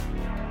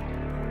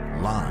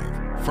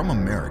From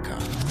America,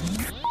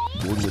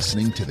 you're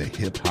listening to the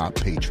Hip Hop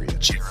Patriot,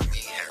 Jeremy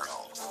Harrell.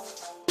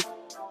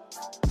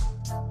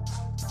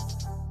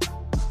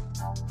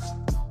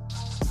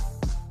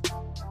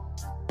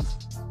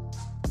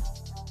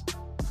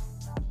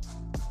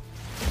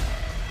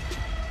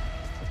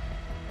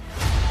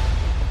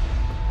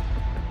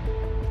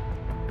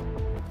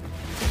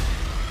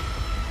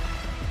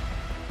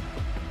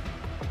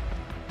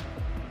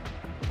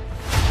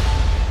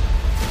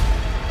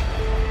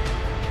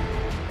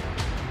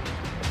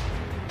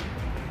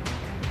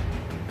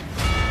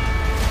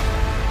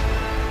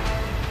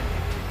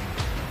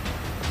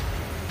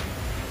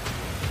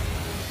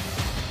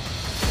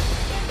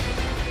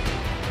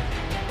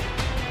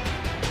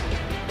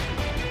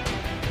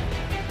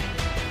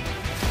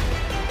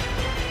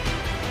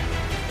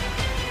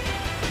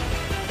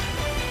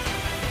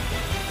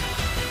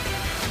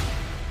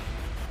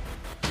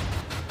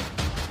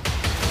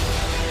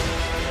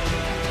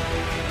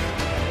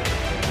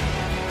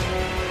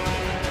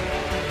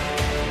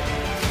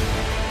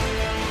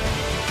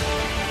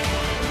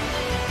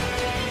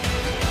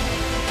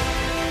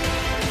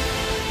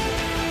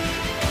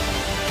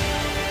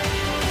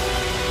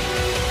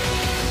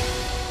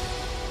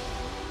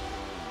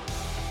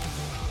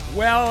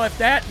 Well, if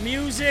that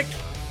music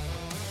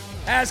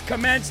has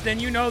commenced,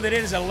 then you know that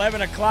it is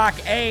 11 o'clock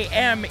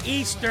a.m.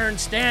 Eastern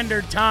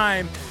Standard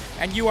Time,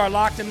 and you are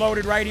locked and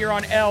loaded right here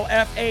on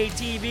LFA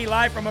TV,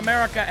 live from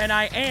America, and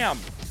I am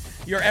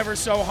your ever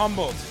so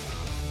humbled,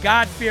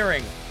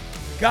 God-fearing,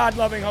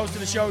 God-loving host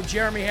of the show,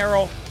 Jeremy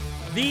Harrell,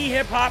 the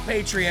hip-hop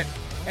patriot.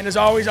 And as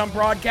always, I'm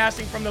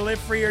broadcasting from the Live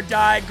Free or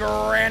Die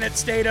Granite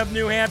State of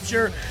New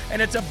Hampshire, and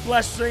it's a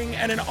blessing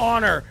and an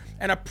honor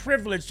and a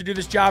privilege to do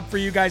this job for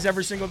you guys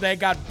every single day.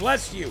 God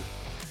bless you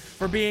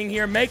for being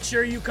here. Make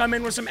sure you come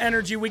in with some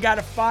energy. We got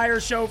a fire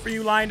show for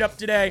you lined up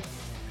today.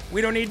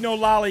 We don't need no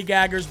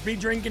lollygaggers. Be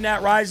drinking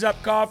that Rise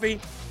Up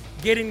coffee.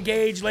 Get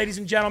engaged, ladies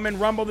and gentlemen.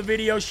 Rumble the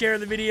video, share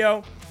the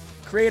video.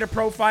 Create a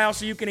profile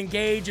so you can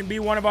engage and be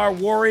one of our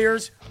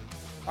warriors,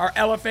 our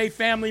LFA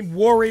family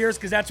warriors,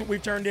 because that's what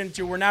we've turned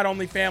into. We're not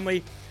only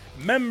family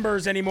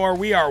members anymore.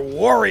 We are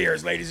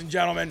warriors, ladies and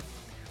gentlemen.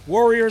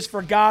 Warriors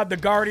for God, the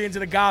guardians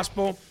of the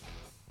gospel.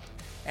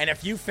 And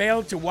if you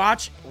failed to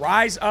watch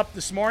Rise Up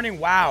this morning,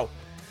 wow,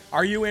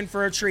 are you in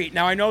for a treat?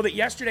 Now, I know that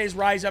yesterday's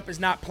Rise Up is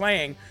not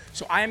playing,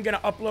 so I am going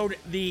to upload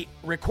the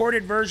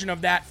recorded version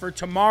of that for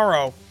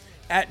tomorrow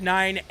at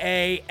 9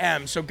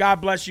 a.m. So God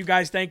bless you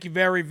guys. Thank you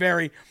very,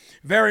 very,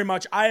 very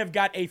much. I have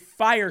got a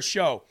fire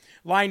show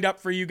lined up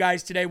for you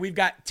guys today. We've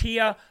got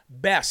Tia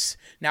Bess.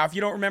 Now, if you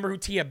don't remember who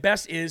Tia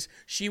Bess is,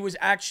 she was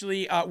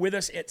actually with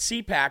us at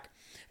CPAC.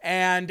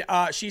 And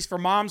she's for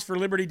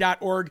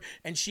momsforliberty.org,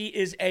 and she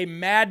is a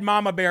mad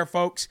mama bear,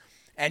 folks,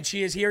 and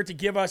she is here to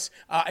give us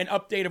an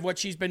update of what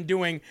she's been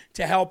doing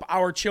to help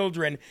our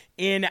children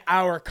in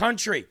our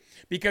country,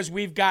 because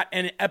we've got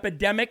an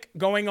epidemic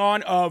going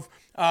on of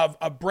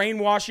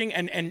brainwashing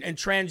and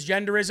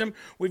transgenderism.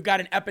 We've got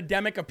an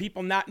epidemic of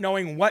people not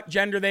knowing what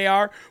gender they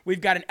are.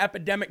 We've got an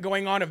epidemic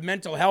going on of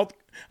mental health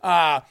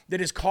that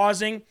is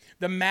causing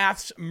the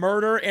mass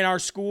murder in our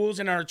schools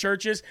and our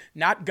churches.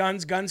 Not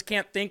guns. Guns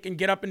can't think and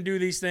get up and do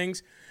these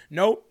things.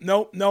 Nope.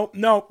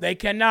 They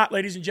cannot,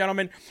 ladies and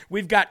gentlemen.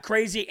 We've got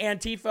crazy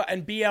Antifa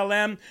and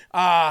BLM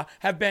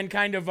have been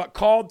kind of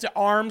called to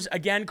arms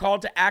again,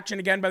 called to action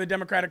again by the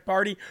Democratic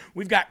Party.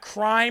 We've got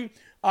crime,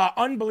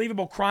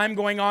 unbelievable crime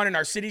going on in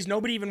our cities.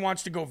 Nobody even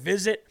wants to go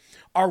visit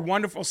our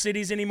wonderful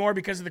cities anymore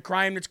because of the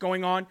crime that's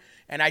going on.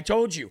 And I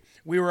told you,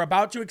 we were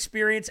about to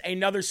experience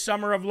another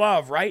summer of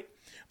love, right?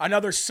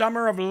 Another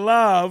summer of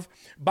love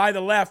by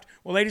the left.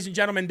 Well, ladies and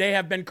gentlemen, they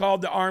have been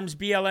called to arms.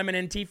 BLM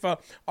and Antifa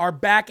are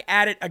back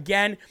at it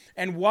again.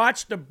 And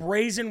watch the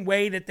brazen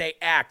way that they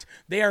act.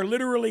 They are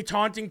literally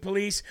taunting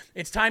police.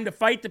 It's time to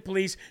fight the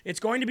police. It's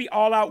going to be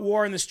all-out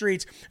war in the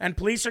streets. And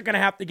police are going to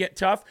have to get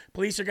tough.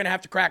 Police are going to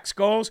have to crack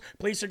skulls.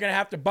 Police are going to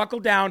have to buckle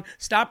down.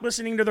 Stop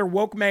listening to their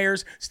woke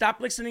mayors. Stop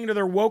listening to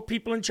their woke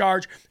people in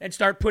charge. And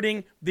start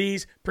putting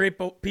these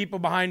people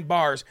behind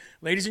bars.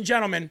 Ladies and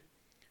gentlemen,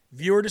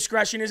 viewer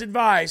discretion is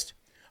advised.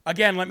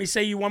 Again, let me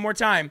say you one more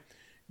time.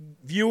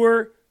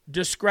 Viewer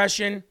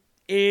discretion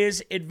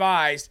is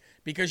advised,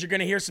 because you're going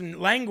to hear some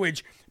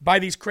language by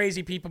these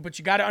crazy people, but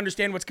you got to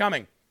understand what's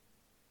coming.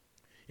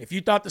 If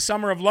you thought the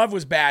summer of love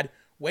was bad,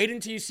 wait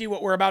until you see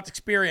what we're about to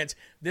experience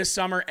this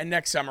summer and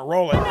next summer.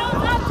 Roll it.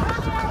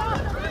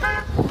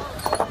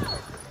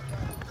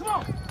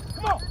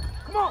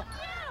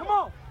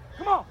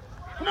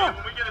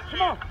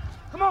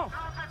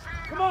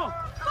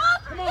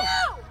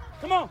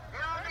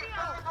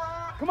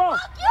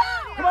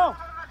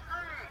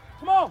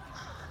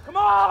 Come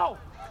on.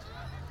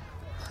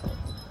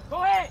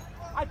 Go ahead.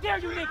 I dare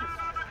you niggas.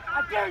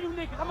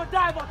 I'm gonna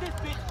die about this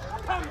bitch. I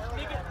tell you,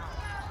 nigga.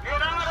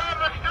 Get out of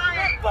the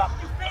street. Fuck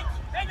you, bitch.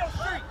 Ain't no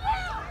street.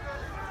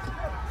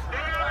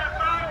 Get out of the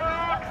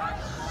sidewalk.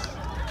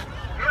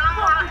 Get out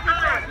of the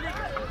street.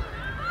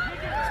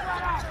 Nigga,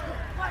 flat out.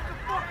 Flat the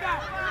fuck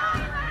out.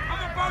 I'm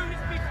gonna burn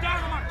this bitch down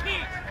on my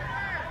kids.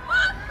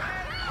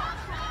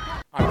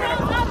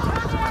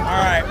 All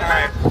right.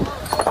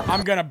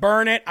 I'm going to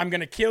burn it. I'm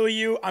going to kill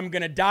you. I'm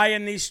going to die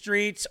in these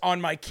streets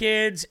on my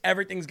kids.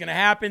 Everything's going to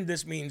happen.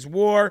 This means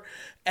war.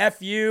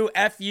 F you,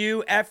 F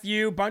you, F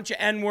you, bunch of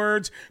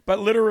N-words, but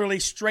literally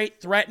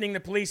straight threatening the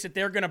police that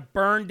they're going to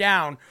burn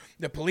down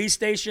the police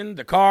station,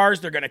 the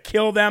cars. They're going to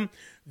kill them.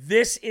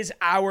 This is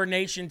our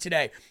nation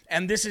today,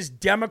 and this is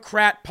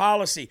Democrat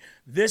policy.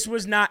 This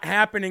was not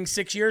happening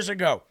 6 years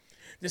ago.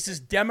 This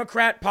is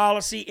Democrat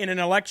policy in an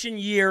election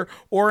year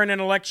or in an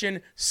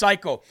election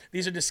cycle.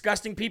 These are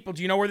disgusting people.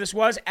 Do you know where this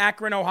was?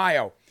 Akron,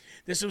 Ohio.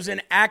 This was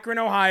in Akron,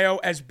 Ohio,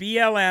 as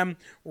BLM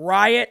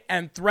riot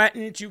and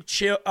threatened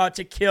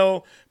to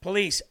kill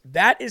police.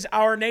 That is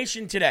our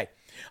nation today.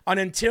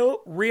 And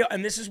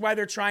this is why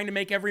they're trying to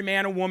make every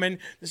man a woman.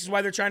 This is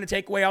why they're trying to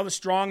take away all the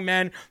strong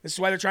men. This is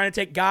why they're trying to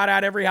take God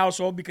out of every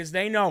household, because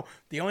they know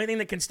the only thing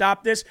that can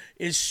stop this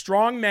is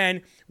strong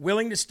men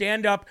willing to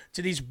stand up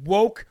to these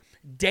woke,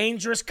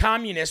 dangerous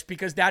communists,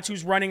 because that's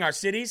who's running our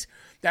cities.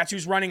 That's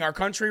who's running our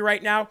country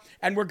right now.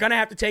 And we're going to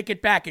have to take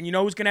it back. And you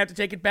know who's going to have to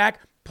take it back?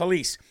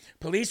 Police.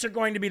 Police are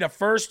going to be the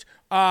first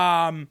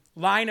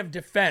line of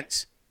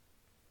defense.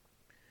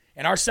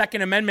 And our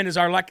Second Amendment is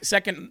our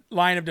second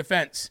line of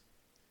defense.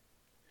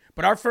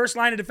 But our first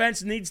line of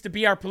defense needs to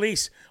be our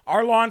police,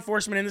 our law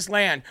enforcement in this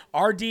land,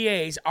 our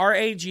DAs, our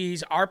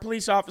AGs, our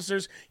police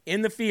officers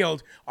in the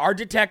field, our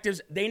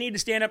detectives. They need to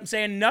stand up and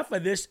say, enough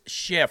of this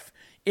shift,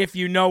 if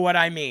you know what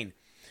I mean.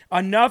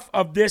 Enough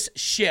of this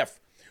shift.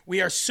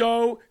 We are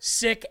so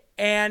sick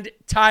and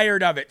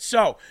tired of it.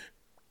 So,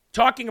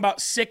 talking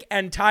about sick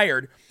and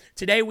tired,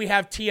 today we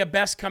have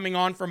Bess coming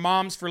on for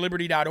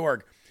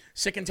momsforliberty.org.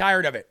 Sick and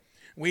tired of it.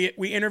 We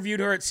interviewed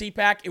her at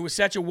CPAC. It was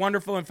such a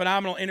wonderful and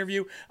phenomenal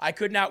interview. I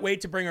could not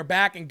wait to bring her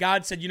back, and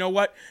God said, you know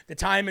what? The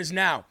time is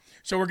now.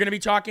 So we're going to be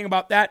talking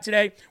about that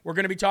today. We're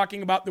going to be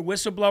talking about the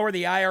whistleblower,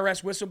 the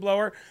IRS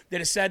whistleblower that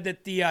has said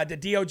that the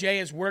DOJ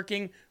is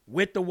working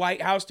with the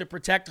White House to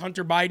protect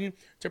Hunter Biden,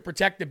 to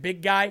protect the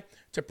big guy,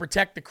 to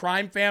protect the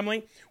crime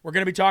family. We're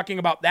going to be talking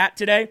about that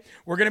today.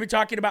 We're going to be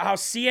talking about how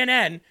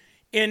CNN,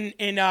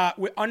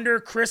 under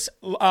Chris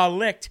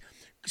Licht,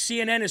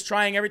 CNN is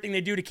trying everything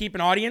they do to keep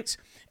an audience.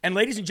 And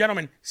ladies and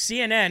gentlemen,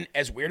 CNN,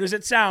 as weird as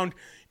it sounds,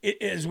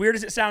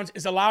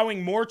 is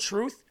allowing more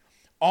truth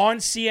on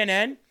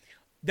CNN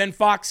than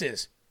Fox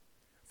is.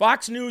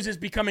 Fox News is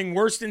becoming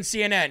worse than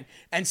CNN,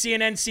 and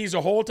CNN sees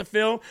a hole to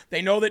fill.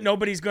 They know that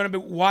nobody's going to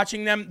be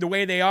watching them the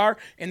way they are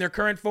in their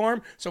current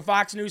form. So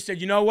Fox News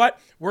said, you know what?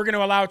 We're going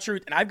to allow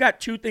truth. And I've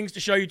got two things to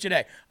show you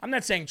today. I'm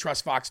not saying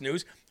trust Fox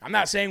News. I'm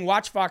not saying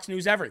watch Fox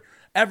News ever.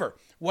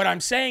 What I'm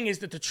saying is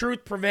that the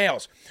truth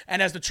prevails.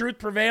 And as the truth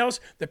prevails,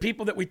 the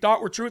people that we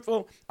thought were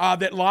truthful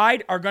that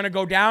lied are going to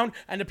go down.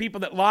 And the people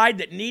that lied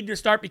that need to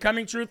start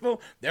becoming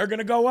truthful, they're going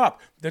to go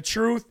up. The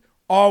truth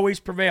always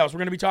prevails. We're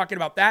going to be talking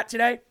about that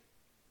today.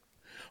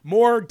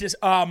 More dissents,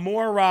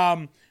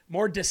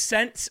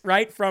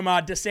 right, from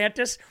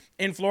Desantis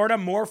in Florida.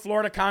 More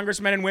Florida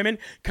congressmen and women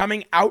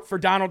coming out for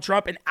Donald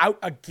Trump and out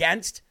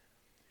against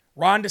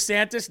Ron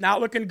DeSantis.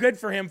 Not looking good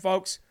for him,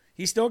 folks.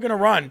 He's still going to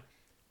run.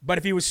 But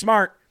if he was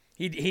smart,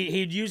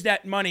 he'd use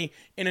that money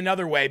in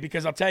another way,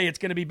 because I'll tell you, it's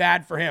going to be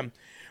bad for him.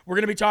 We're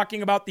going to be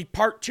talking about the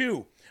part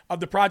 2 of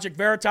the Project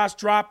Veritas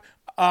drop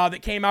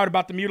that came out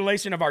about the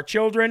mutilation of our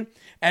children,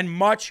 and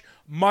much,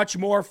 much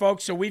more,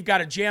 folks. So we've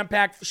got a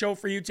jam-packed show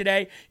for you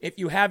today. If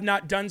you have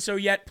not done so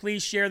yet,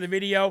 please share the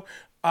video,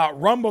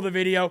 rumble the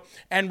video,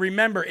 and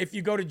remember, if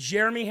you go to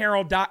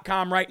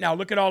jeremyherald.com right now,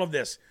 look at all of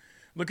this.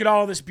 Look at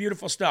all of this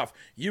beautiful stuff.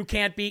 You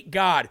Can't Beat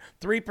God,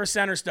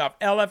 3%er stuff,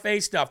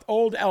 LFA stuff,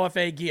 old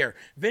LFA gear,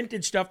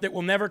 vintage stuff that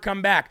will never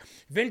come back,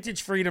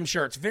 vintage freedom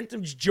shirts,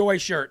 vintage joy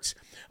shirts.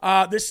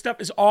 This stuff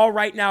is all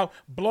right now,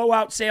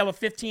 blowout sale of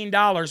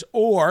 $15,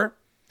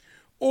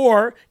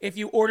 or if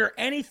you order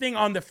anything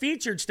on the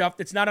featured stuff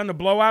that's not on the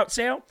blowout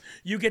sale,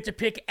 you get to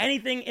pick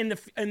anything in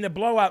the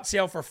blowout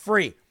sale for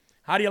free.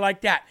 How do you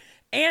like that?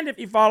 And if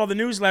you follow the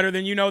newsletter,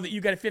 then you know that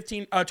you get a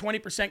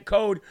 20%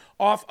 code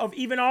off of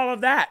even all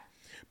of that.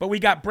 But we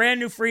got brand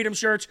new freedom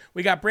shirts.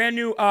 We got brand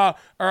new, the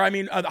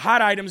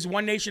hot items,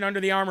 One Nation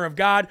Under the Armor of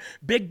God,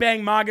 Big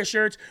Bang MAGA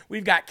shirts.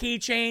 We've got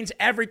keychains,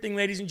 everything,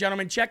 ladies and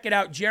gentlemen. Check it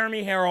out,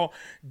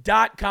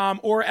 jeremyherald.com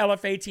or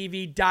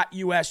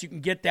lfatv.us. You can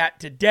get that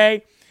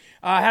today.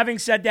 Having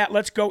said that,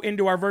 let's go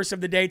into our verse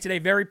of the day today.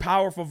 Very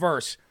powerful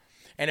verse.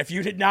 And if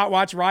you did not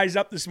watch Rise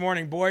Up this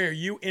morning, boy, are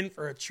you in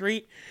for a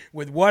treat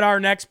with what our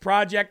next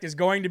project is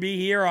going to be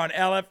here on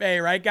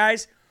LFA, right,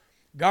 guys?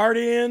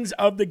 Guardians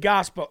of the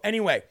Gospel.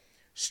 Anyway,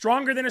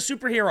 stronger than a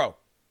superhero.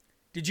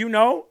 Did you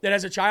know that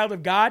as a child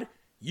of God,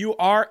 you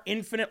are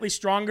infinitely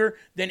stronger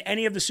than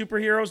any of the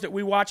superheroes that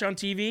we watch on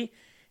TV?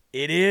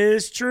 It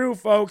is true,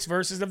 folks.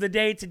 Verses of the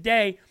day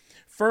today.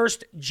 1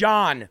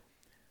 John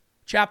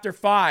chapter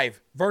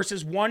 5,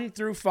 verses 1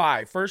 through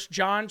 5. 1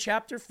 John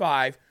chapter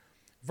 5,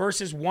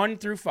 verses 1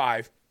 through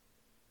 5.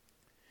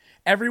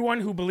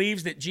 Everyone who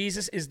believes that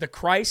Jesus is the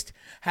Christ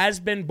has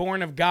been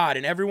born of God,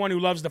 and everyone who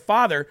loves the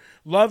Father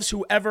loves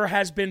whoever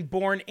has been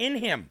born in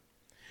him.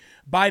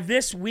 By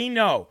this we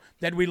know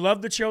that we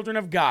love the children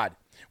of God,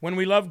 when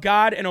we love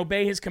God and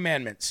obey his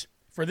commandments.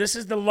 For this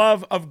is the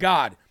love of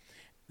God,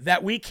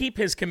 that we keep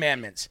his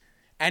commandments.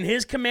 And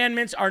his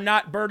commandments are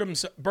not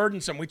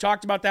burdensome. We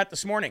talked about that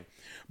this morning.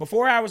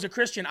 Before I was a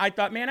Christian, I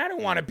thought, man, I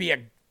don't want to be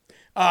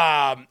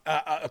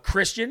a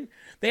Christian.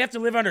 They have to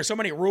live under so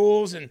many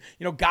rules and,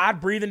 God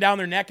breathing down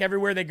their neck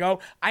everywhere they go.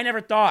 I never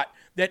thought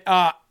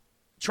that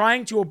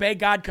trying to obey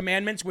God's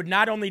commandments would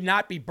not only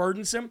not be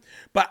burdensome,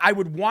 but I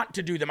would want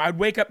to do them. I would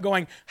wake up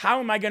going, how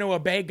am I going to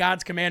obey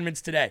God's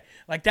commandments today?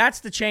 Like, that's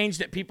the change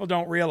that people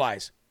don't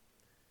realize.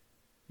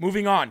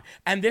 Moving on.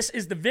 And this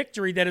is the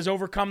victory that has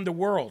overcome the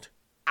world.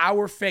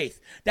 Our faith.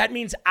 That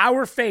means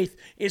our faith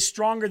is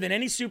stronger than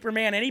any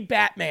Superman, any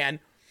Batman,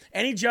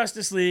 any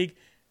Justice League.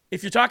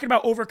 If you're talking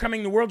about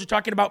overcoming the world, you're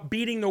talking about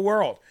beating the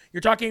world.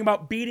 You're talking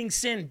about beating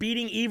sin,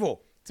 beating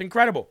evil. It's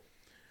incredible.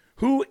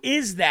 Who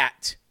is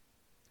that?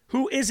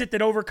 Who is it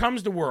that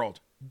overcomes the world,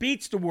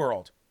 beats the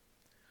world?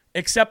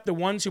 Except the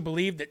ones who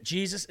believe that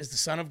Jesus is the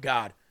Son of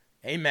God.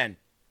 Amen.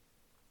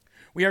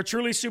 We are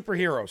truly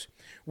superheroes.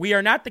 We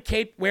are not the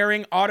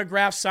cape-wearing,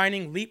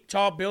 autograph-signing,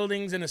 leap-tall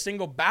buildings in a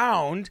single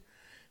bound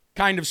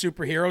kind of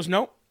superheroes.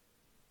 No.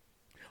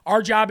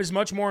 Our job is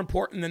much more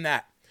important than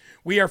that.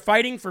 We are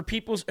fighting for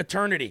people's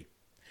eternity,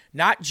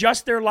 not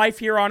just their life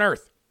here on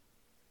earth.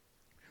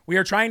 We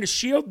are trying to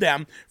shield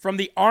them from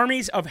the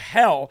armies of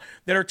hell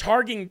that are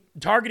targeting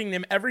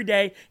them every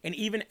day and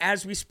even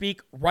as we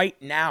speak right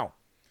now.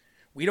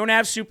 We don't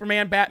have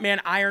Superman,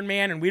 Batman, Iron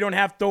Man, and we don't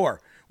have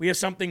Thor. We have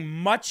something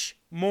much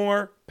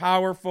more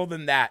powerful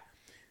than that.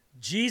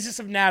 Jesus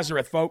of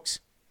Nazareth, folks,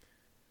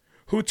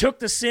 who took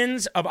the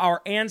sins of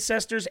our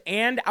ancestors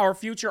and our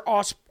future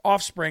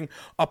offspring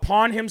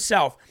upon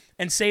himself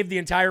and saved the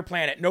entire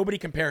planet. Nobody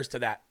compares to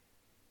that.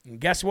 And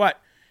guess what?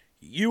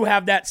 You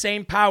have that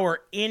same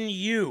power in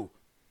you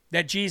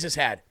that Jesus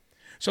had.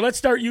 So let's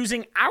start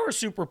using our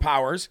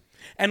superpowers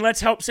and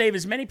let's help save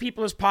as many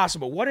people as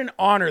possible. What an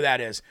honor that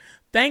is.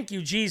 Thank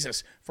you,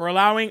 Jesus, for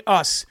allowing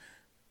us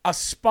a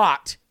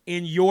spot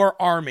in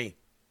your army.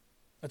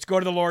 Let's go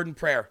to the Lord in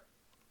prayer.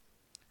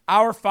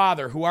 Our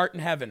Father, who art in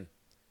heaven,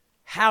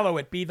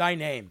 hallowed be thy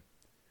name.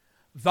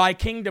 Thy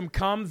kingdom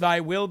come,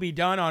 thy will be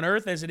done on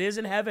earth as it is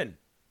in heaven.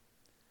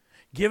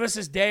 Give us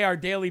this day our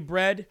daily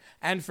bread,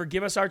 and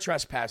forgive us our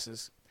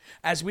trespasses,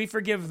 as we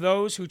forgive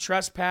those who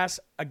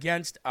trespass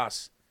against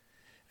us.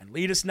 And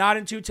lead us not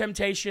into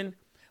temptation,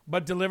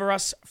 but deliver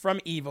us from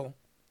evil.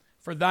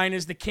 For thine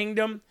is the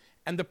kingdom,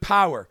 and the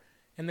power,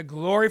 and the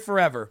glory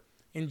forever.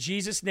 In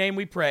Jesus' name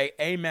we pray,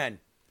 amen.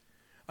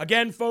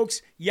 Again,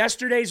 folks,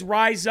 yesterday's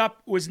Rise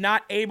Up was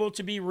not able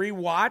to be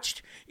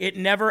rewatched. It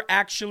never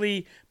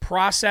actually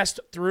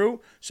processed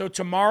through. So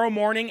tomorrow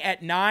morning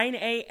at 9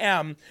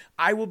 a.m.,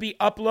 I will be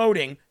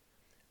uploading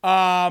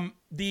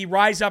the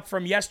Rise Up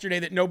from yesterday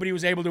that nobody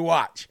was able to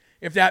watch,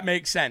 if that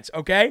makes sense,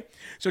 okay?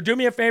 So do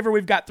me a favor.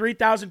 We've got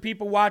 3,000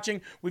 people watching.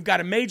 We've got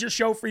a major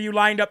show for you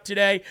lined up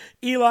today.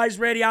 Eli's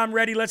ready. I'm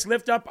ready. Let's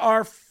lift up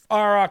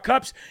our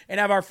cups and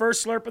have our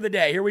first slurp of the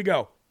day. Here we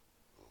go.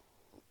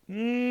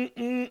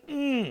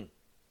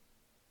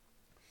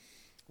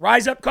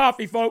 Rise Up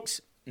coffee, folks.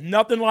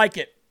 Nothing like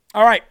it.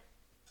 All right.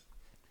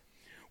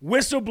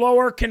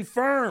 Whistleblower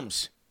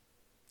confirms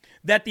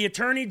that the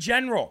Attorney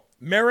General,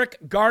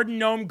 Merrick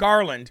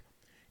Garland,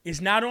 is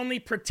not only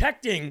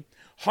protecting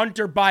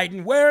Hunter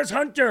Biden. Where's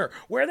Hunter?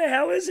 Where the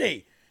hell is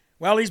he?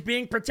 Well, he's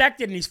being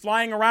protected and he's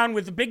flying around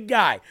with the big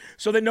guy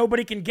so that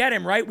nobody can get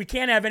him, right? We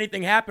can't have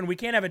anything happen. We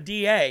can't have a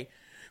DA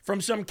from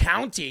some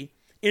county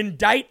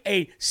indict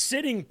a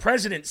sitting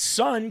president's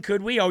son,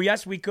 could we? Oh,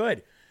 yes, we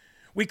could.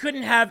 We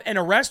couldn't have an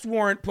arrest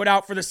warrant put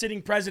out for the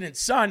sitting president's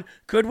son,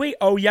 could we?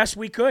 Oh, yes,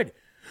 we could.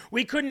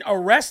 We couldn't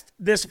arrest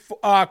this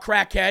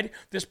crackhead,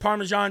 this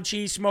Parmesan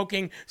cheese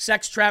smoking,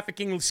 sex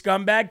trafficking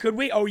scumbag, could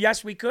we? Oh,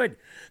 yes, we could.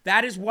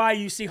 That is why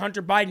you see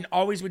Hunter Biden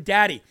always with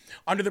daddy,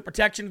 under the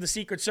protection of the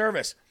Secret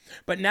Service.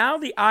 But now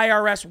the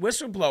IRS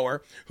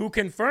whistleblower who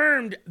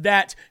confirmed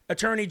that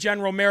Attorney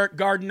General Merrick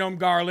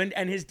Garland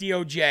and his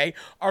DOJ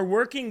are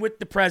working with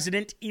the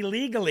president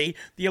illegally,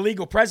 the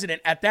illegal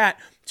president at that,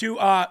 to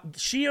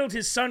shield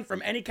his son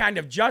from any kind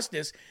of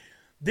justice.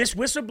 This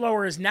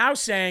whistleblower is now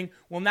saying,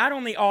 well, not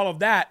only all of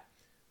that,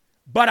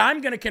 but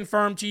I'm going to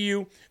confirm to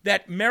you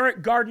that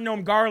Merrick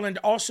Garland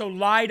also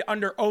lied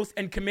under oath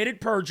and committed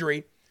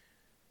perjury.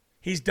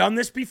 He's done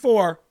this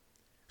before,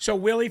 so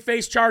will he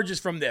face charges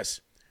from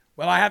this?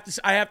 Well, I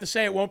have to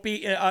say it won't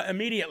be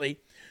immediately,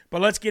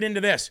 but let's get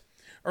into this.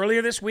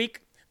 Earlier this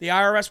week, the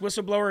IRS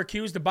whistleblower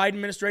accused the Biden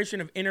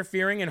administration of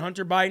interfering in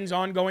Hunter Biden's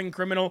ongoing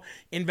criminal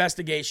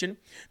investigation.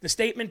 The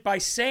statement by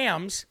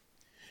Sams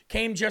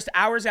came just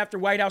hours after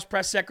White House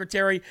Press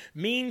Secretary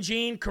Mean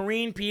Jean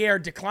Karine Pierre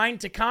declined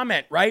to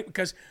comment, right?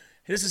 Because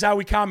this is how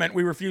we comment.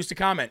 We refuse to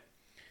comment.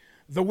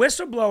 The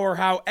whistleblower,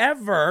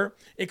 however,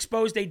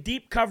 exposed a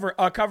deep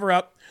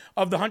cover-up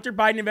of the Hunter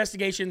Biden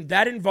investigation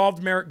that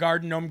involved Merrick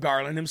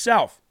Garland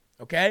himself,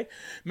 okay?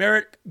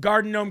 Merrick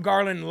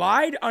Garland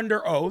lied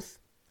under oath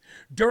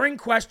during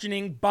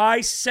questioning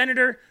by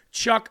Senator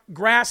Chuck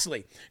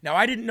Grassley. Now,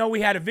 I didn't know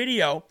we had a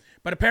video,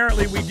 but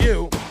apparently we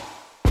do.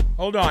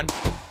 Hold on.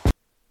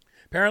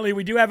 Apparently,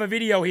 we do have a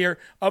video here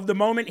of the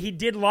moment he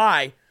did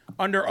lie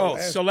under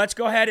oath. So let's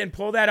go ahead and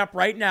pull that up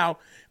right now.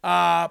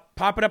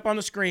 Pop it up on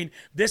the screen.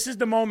 This is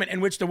the moment in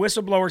which the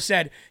whistleblower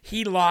said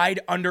he lied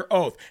under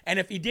oath. And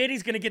if he did,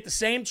 he's going to get the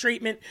same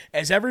treatment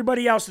as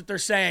everybody else that they're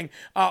saying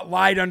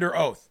lied under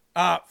oath.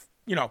 The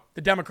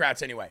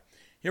Democrats anyway.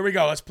 Here we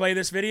go. Let's play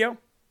this video.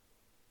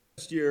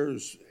 Last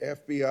year's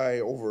FBI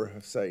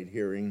oversight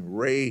hearing,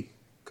 Ray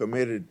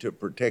committed to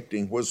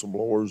protecting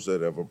whistleblowers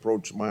that have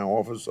approached my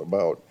office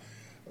about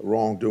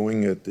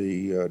wrongdoing at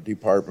the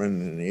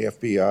department and the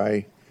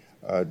FBI.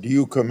 Do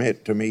you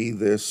commit to me,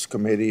 this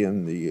committee,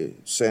 and the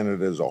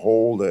Senate as a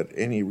whole, that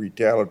any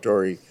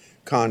retaliatory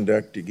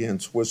conduct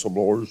against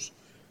whistleblowers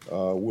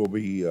will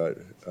be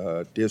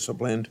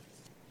disciplined?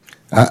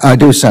 I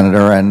do,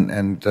 Senator,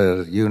 and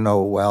you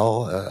know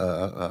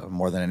well,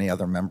 more than any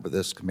other member of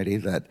this committee,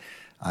 that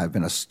I've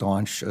been a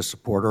staunch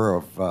supporter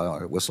of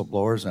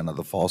whistleblowers and of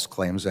the False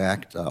Claims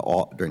Act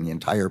during the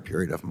entire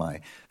period of my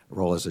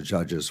role as a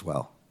judge as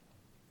well.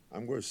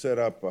 I'm going to set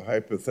up a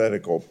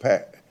hypothetical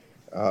fact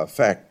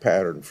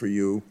pattern for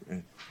you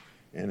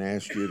and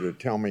ask you to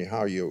tell me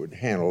how you would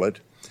handle it.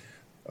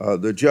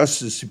 The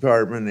Justice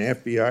Department and the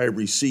FBI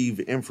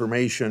receive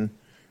information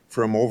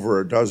from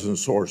over a dozen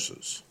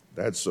sources.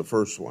 That's the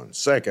first one.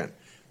 Second,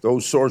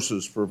 those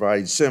sources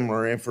provide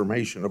similar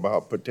information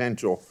about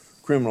potential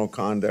criminal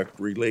conduct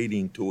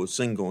relating to a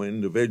single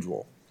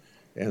individual.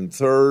 And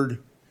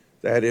third,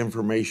 that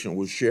information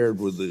was shared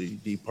with the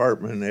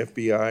Department and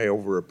FBI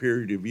over a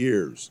period of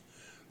years.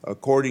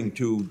 According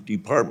to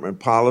department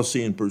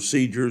policy and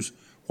procedures,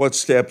 what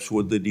steps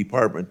would the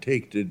department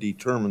take to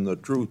determine the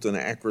truth and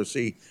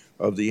accuracy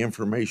of the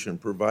information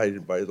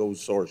provided by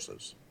those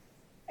sources?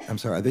 I'm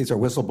sorry, these are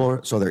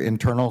whistleblowers, so they're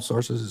internal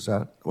sources? Is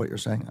that what you're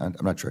saying? I'm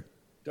not sure.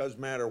 Doesn't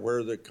matter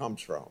where that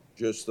comes from,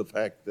 just the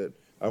fact that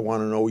I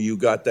want to know you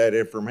got that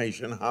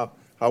information. How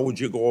would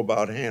you go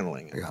about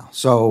handling it? Yeah,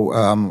 so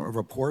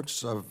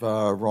reports of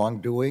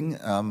wrongdoing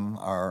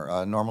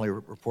are normally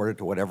reported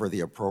to whatever the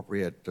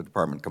appropriate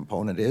department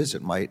component is.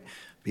 It might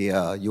be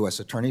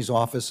U.S. Attorney's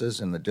offices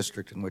in the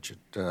district in which it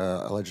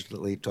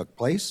allegedly took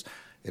place.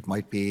 It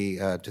might be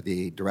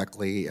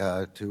directly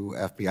to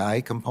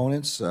FBI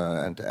components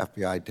and to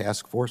FBI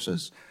task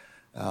forces.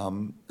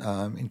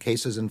 In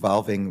cases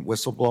involving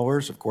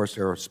whistleblowers, of course,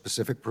 there are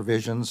specific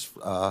provisions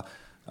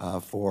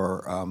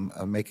for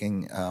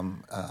making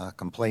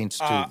complaints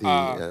to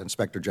the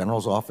Inspector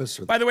General's office.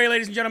 By the way,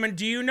 ladies and gentlemen,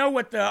 do you know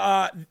what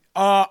the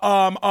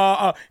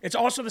it's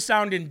also the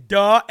sound in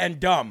duh and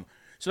dumb.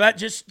 So that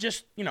just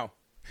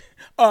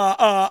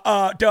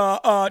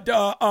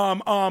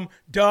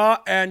duh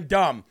and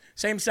dumb.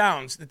 Same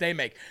sounds that they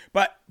make.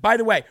 But by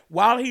the way,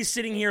 while he's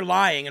sitting here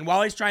lying and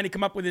while he's trying to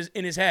come up with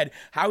in his head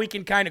how he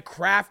can kind of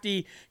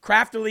craftily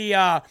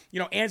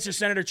answer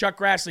Senator Chuck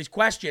Grassley's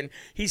question,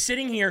 he's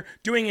sitting here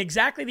doing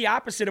exactly the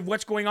opposite of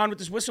what's going on with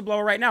this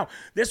whistleblower right now.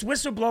 This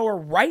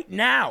whistleblower right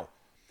now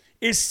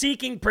is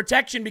seeking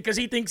protection because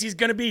he thinks he's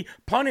going to be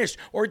punished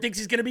or he thinks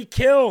he's going to be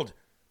killed.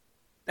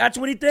 That's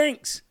what he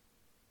thinks.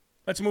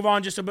 Let's move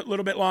on just a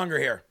little bit longer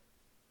here.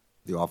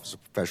 The Office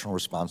of Professional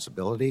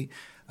Responsibility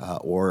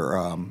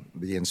or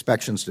the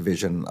Inspections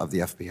Division of the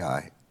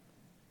FBI.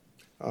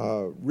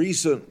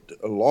 Recent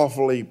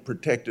lawfully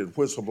protected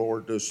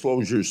whistleblower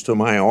disclosures to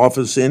my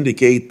office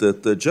indicate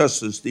that the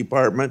Justice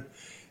Department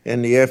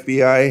and the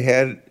FBI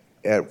had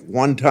at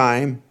one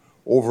time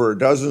over a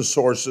dozen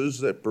sources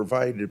that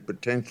provided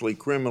potentially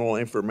criminal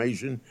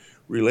information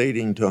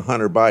relating to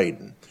Hunter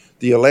Biden.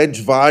 The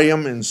alleged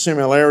volume and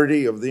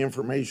similarity of the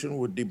information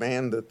would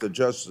demand that the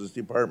Justice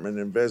Department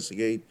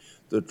investigate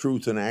the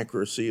truth and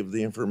accuracy of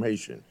the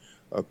information.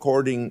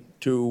 Accordingly,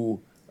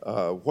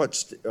 what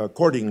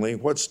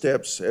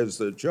steps has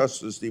the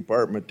Justice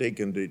Department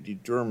taken to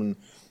determine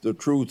the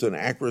truth and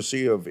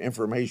accuracy of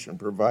information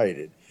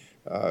provided?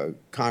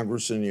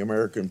 Congress and the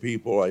American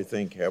people, I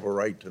think, have a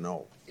right to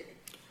know.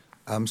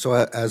 So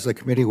as the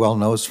committee well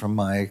knows from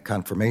my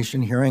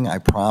confirmation hearing, I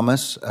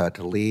promised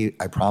to leave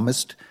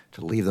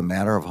the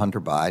matter of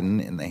Hunter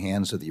Biden in the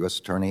hands of the U.S.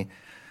 Attorney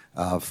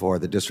for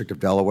the District of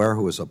Delaware,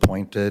 who was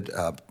appointed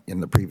in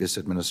the previous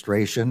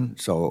administration.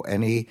 So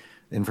any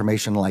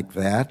information like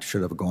that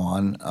should have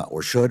gone,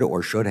 or should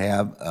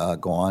have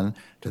gone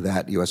to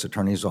that U.S.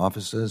 Attorney's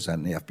offices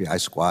and the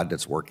FBI squad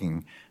that's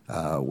working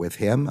with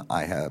him.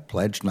 I have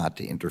pledged not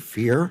to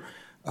interfere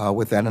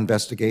with that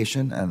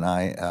investigation, and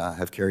I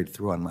have carried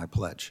through on my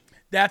pledge.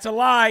 That's a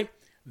lie.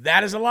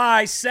 That is a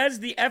lie, says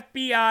the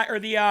FBI or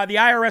the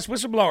IRS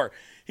whistleblower.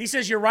 He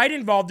says you're right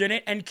involved in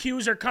it, and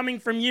cues are coming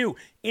from you.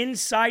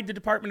 Inside the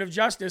Department of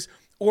Justice,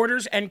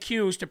 orders and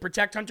cues to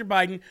protect Hunter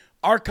Biden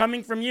are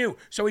coming from you.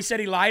 So he said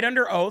he lied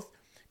under oath,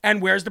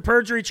 and where's the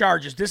perjury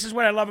charges? This is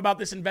what I love about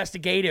this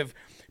investigative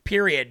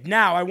period.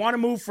 Now, I want to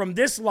move from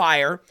this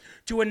liar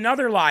to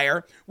another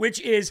liar, which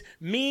is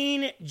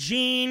Mean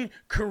Jean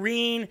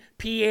Karine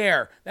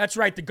Pierre. That's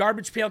right, the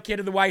garbage pail kid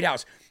of the White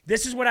House.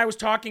 This is what I was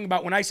talking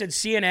about when I said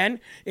CNN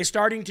is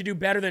starting to do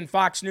better than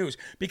Fox News,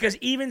 because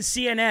even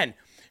CNN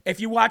If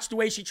you watch the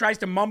way she tries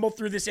to mumble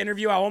through this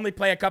interview, I'll only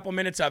play a couple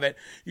minutes of it.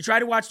 You try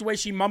to watch the way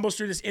she mumbles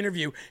through this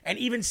interview, and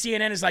even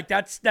CNN is like,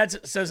 that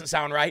doesn't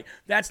sound right.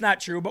 That's not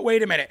true, but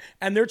wait a minute.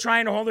 And they're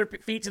trying to hold their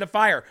feet to the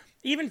fire.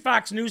 Even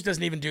Fox News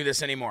doesn't even do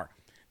this anymore.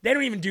 They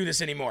don't even do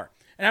this anymore.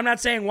 And I'm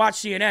not saying watch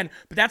CNN,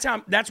 but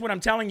that's what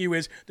I'm telling you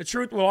is the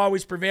truth will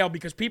always prevail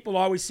because people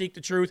always seek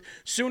the truth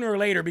sooner or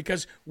later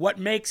because what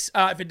makes,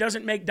 if it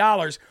doesn't make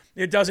dollars,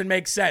 it doesn't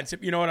make sense.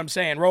 If you know what I'm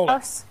saying. Roll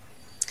it.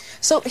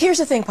 So here's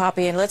the thing,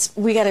 Poppy, and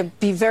we got to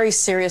be very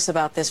serious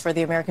about this for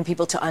the American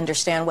people to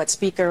understand what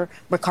Speaker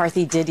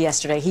McCarthy did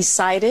yesterday. He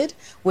sided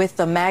with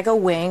the MAGA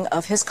wing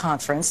of his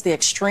conference, the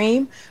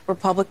extreme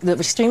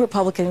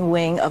Republican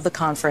wing of the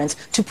conference,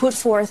 to put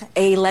forth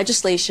a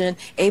legislation,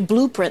 a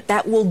blueprint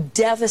that will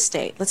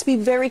devastate, let's be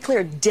very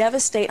clear,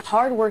 devastate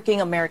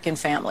hardworking American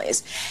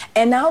families.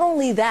 And not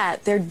only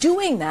that, they're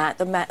doing that,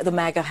 the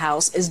MAGA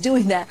House is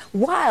doing that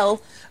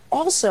while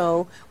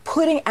also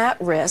putting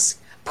at risk,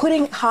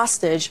 putting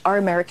hostage our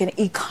American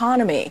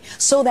economy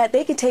so that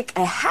they can take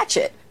a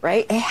hatchet,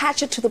 right? A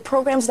hatchet to the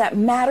programs that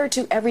matter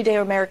to everyday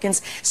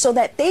Americans so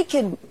that they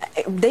can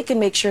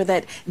make sure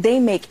that they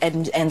make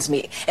ends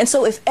meet. And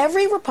so if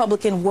every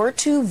Republican were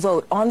to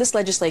vote on this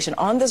legislation,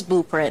 on this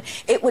blueprint,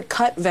 it would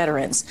cut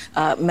veterans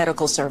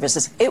medical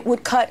services. It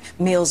would cut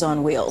Meals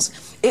on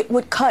Wheels. It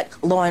would cut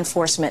law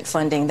enforcement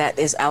funding that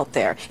is out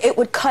there. It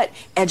would cut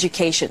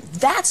education.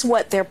 That's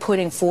what they're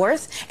putting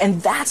forth,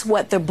 and that's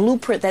what the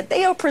blueprint that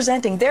they are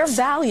presenting, their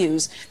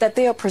values that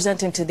they are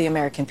presenting to the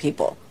American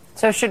people.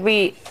 So should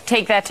we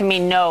take that to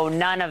mean no,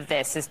 none of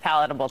this is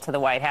palatable to the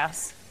White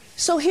House?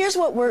 So here's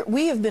what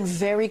we have been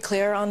very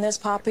clear on this,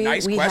 Poppy.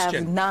 Nice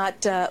question.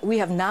 We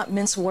have not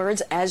minced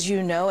words, as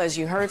you know, as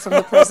you heard from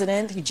the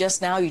president. You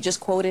just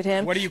quoted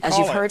him. What do you call As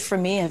you've it? heard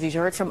from me, have you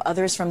heard from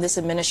others from this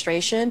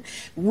administration?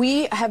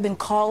 We have been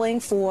calling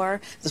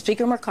for the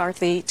Speaker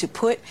McCarthy to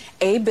put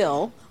a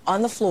bill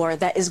on the floor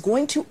that is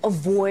going to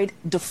avoid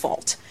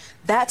default.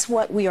 That's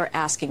what we are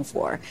asking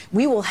for.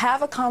 We will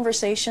have a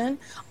conversation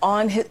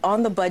on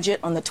the budget,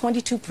 on the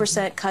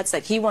 22% cuts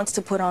that he wants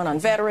to put on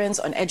veterans,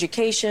 on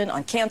education,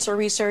 on cancer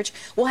research.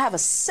 We'll have a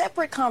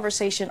separate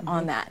conversation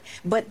on that.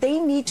 But they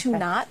need to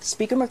not,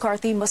 Speaker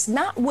McCarthy must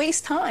not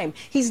waste time.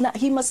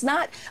 He must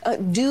not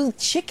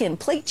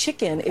play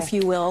chicken, if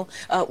you will,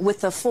 with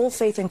the full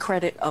faith and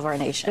credit of our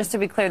nation. Just to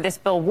be clear, this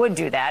bill would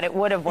do that. It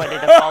would avoid a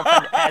default,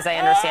 but as I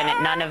understand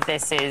it, none of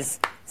this is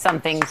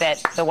something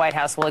that the White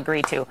House will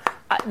agree to.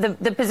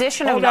 The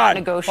position of not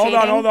negotiating.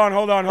 Hold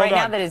on. Right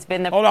now that has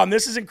been Hold on,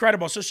 this is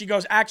incredible. So she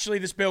goes, actually,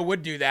 this bill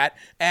would do that,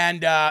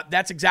 and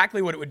that's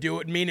exactly what it would do. It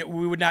would mean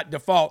we would not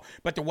default,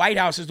 but the White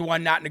House is the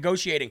one not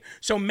negotiating.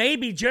 So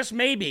maybe, just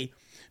maybe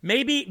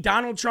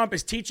Donald Trump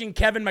is teaching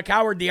Kevin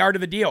McCoward the art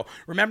of the deal.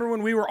 Remember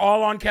when we were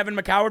all on Kevin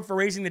McCoward for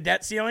raising the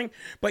debt ceiling?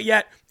 But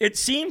yet it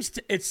seems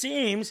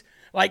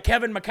like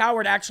Kevin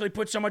McCoward actually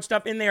put so much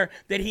stuff in there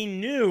that he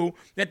knew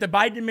that the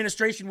Biden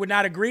administration would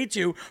not agree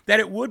to,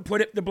 that it would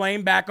put the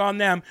blame back on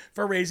them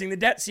for raising the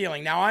debt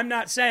ceiling. Now, I'm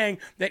not saying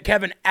that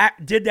Kevin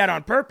did that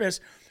on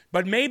purpose,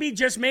 but maybe,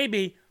 just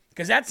maybe,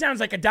 because that sounds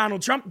like a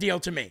Donald Trump deal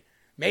to me.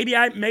 Maybe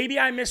I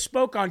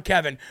misspoke on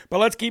Kevin, but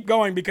let's keep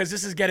going because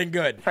this is getting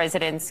good.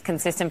 President's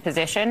consistent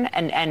position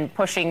and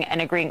pushing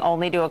and agreeing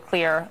only to a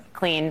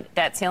clean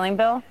debt ceiling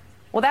bill.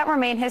 Will that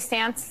remain his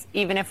stance,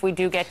 even if we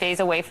do get days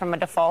away from a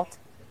default?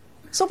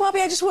 So,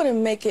 Bobby, I just want to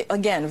make it,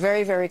 again,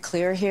 very, very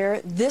clear here.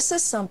 This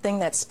is something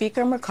that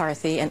Speaker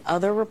McCarthy and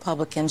other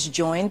Republicans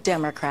joined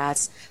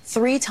Democrats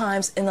 3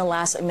 times in the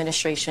last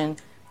administration.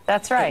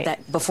 That's right.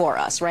 Before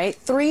us, right?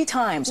 3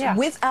 times,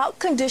 without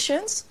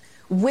conditions,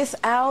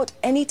 without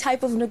any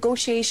type of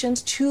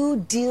negotiations to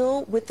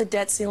deal with the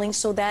debt ceiling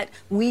so that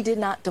we did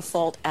not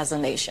default as a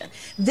nation.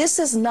 This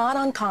is not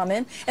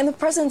uncommon, and the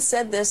president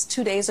said this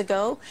 2 days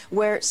ago,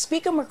 where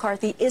Speaker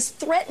McCarthy is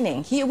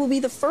threatening. He will be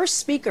the first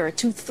speaker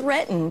to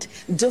threaten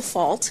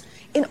default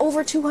in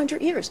over 200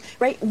 years,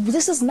 right?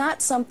 This is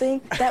not something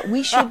that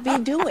we should be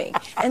doing.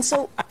 And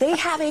so they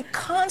have a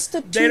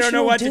constitutional duty. They don't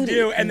know what to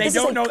do, and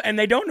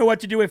they don't know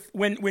what to do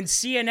when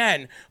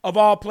CNN, of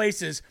all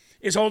places,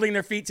 is holding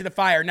their feet to the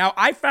fire. Now,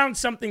 I found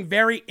something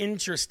very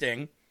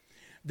interesting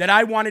that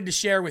I wanted to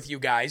share with you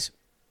guys.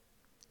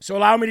 So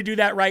allow me to do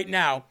that right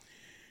now.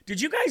 Did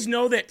you guys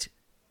know that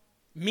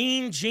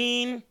Mean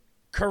Jean,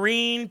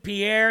 Karine,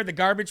 Pierre, the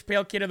garbage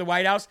pail kid of the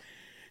White House,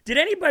 did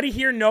anybody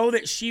here know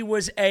that she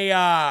was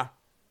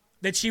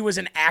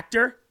an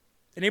actor?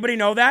 Anybody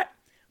know that?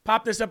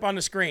 Pop this up on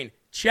the screen.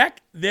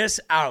 Check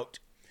this out.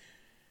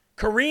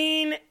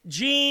 Karine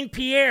Jean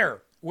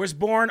Pierre was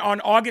born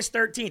on August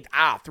 13th.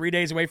 3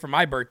 days away from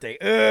my birthday.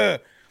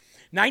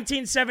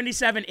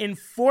 1977 in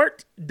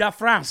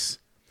Fort-de-France,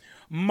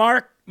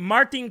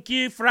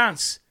 Martinique,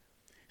 France.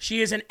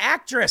 She is an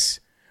actress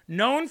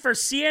known for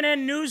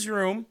CNN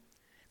Newsroom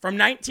from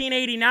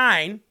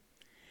 1989.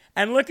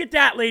 And look at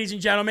that, ladies and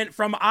gentlemen,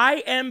 from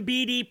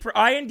IMDb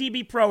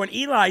Pro. And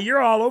Eli,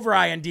 you're all over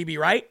IMDb,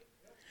 right?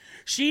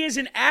 She is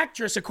an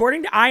actress,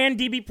 according to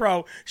IMDb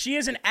Pro. She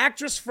is an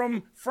actress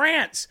from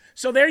France.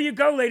 So there you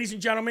go, ladies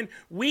and gentlemen.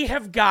 We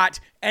have got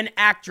an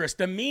actress,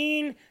 the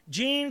mean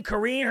Jean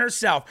Karine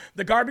herself,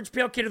 the garbage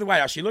pail kid of the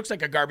White House. She looks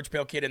like a garbage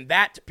pail kid in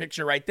that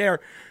picture right there.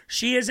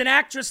 She is an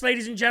actress,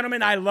 ladies and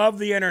gentlemen. I love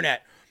the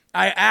internet.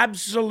 I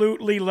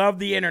absolutely love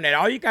the internet.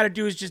 All you got to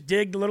do is just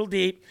dig a little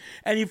deep,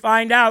 and you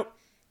find out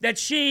that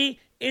she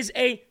is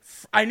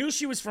I knew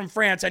she was from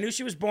France. I knew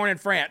she was born in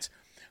France,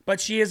 but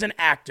she is an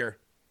actor.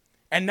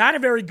 And not a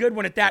very good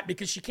one at that,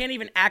 because she can't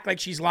even act like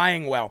she's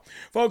lying well.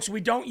 Folks,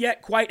 we don't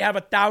yet quite have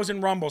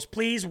 1,000 rumbles.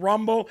 Please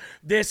rumble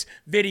this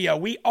video.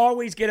 We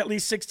always get at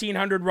least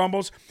 1,600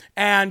 rumbles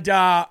and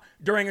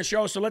during a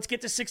show. So let's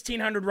get to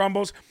 1,600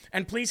 rumbles,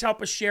 and please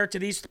help us share to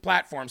these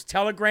platforms: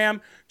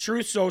 Telegram,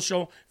 Truth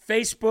Social,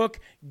 Facebook,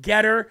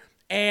 Getter,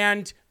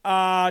 and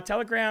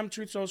Telegram,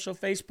 Truth Social,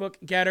 Facebook,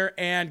 Getter,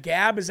 and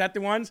Gab. Is that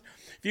the ones?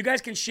 If you guys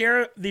can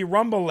share the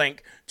Rumble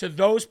link to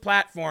those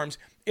platforms,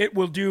 it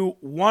will do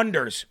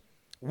wonders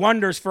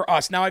for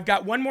us. Now, I've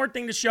got one more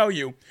thing to show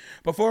you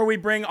before we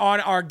bring on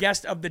our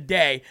guest of the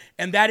day,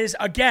 and that is,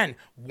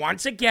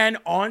 once again,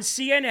 on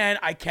CNN.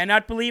 I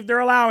cannot believe they're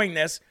allowing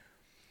this.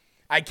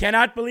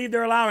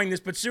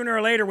 But sooner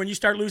or later, when you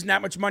start losing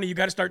that much money, you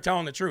got to start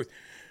telling the truth.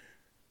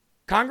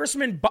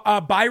 Congressman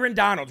Byron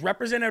Donalds,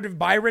 Representative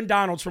Byron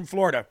Donalds from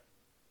Florida,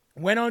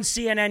 went on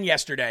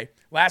CNN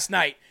last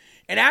night,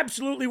 and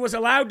absolutely was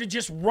allowed to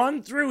just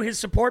run through his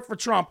support for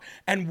Trump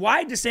and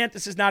why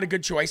Desantis is not a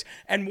good choice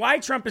and why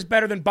Trump is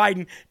better than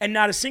Biden, and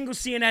not a single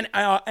CNN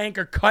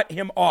anchor cut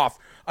him off.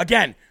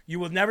 Again, you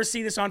will never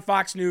see this on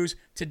Fox News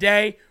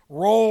today.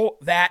 Roll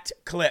that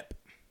clip.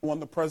 Won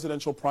the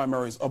presidential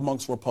primaries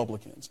amongst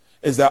Republicans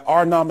is that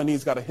our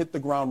nominees got to hit the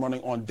ground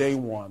running on day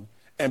one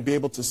and be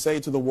able to say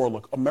to the world,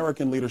 look,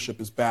 American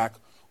leadership is back.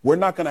 We're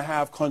not going to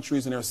have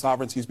countries and their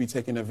sovereignties be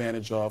taken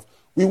advantage of.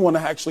 We want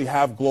to actually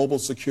have global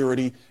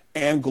security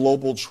and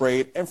global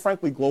trade and,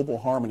 frankly, global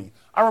harmony.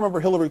 I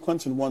remember Hillary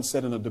Clinton once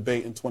said in a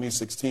debate in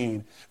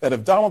 2016 that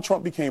if Donald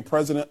Trump became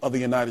president of the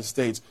United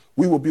States,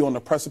 we would be on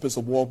the precipice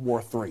of World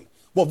War III.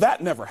 Well,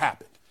 that never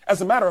happened.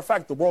 As a matter of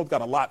fact, the world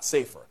got a lot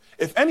safer.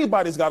 If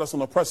anybody's got us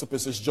on the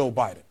precipice, it's Joe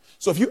Biden.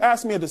 So if you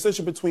ask me a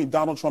decision between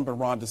Donald Trump and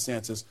Ron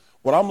DeSantis,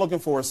 what I'm looking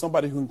for is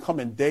somebody who can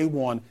come in day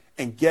one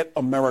and get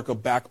America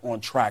back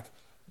on track.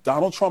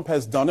 Donald Trump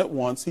has done it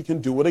once. He can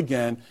do it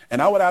again.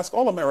 And I would ask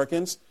all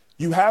Americans,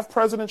 you have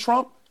President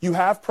Trump, you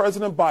have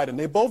President Biden.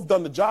 They both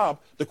done the job.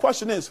 The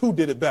question is, who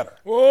did it better?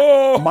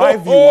 Oh, my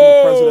view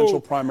on the presidential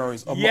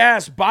primaries.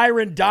 Yes,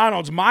 Byron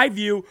Donalds. My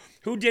view,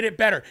 who did it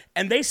better?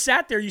 And they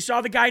sat there. You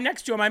saw the guy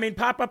next to him. I mean,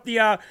 pop up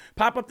the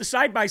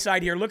side by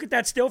side here. Look at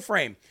that still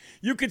frame.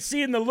 You could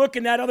see in the look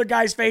in that other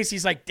guy's face.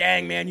 He's like,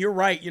 "Dang, man, you're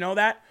right. You know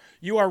that?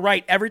 You are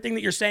right. Everything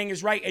that you're saying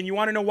is right." And you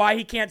want to know why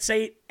he can't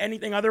say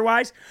anything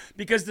otherwise?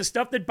 Because the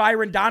stuff that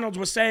Byron Donalds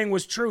was saying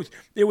was truth.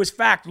 It was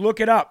fact. Look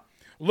it up.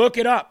 Look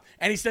it up.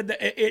 And he said that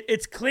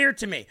it's clear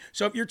to me.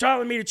 So if you're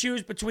telling me to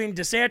choose between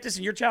DeSantis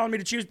and you're telling me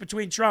to choose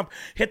between Trump,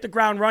 hit the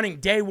ground running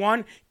day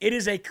one, it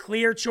is a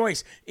clear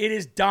choice. It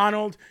is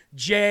Donald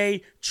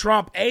J.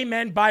 Trump.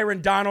 Amen,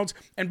 Byron Donalds.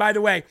 And by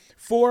the way,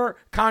 4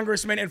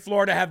 congressmen in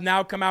Florida have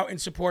now come out in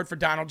support for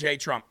Donald J.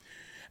 Trump.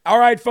 All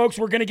right, folks,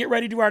 we're going to get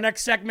ready to our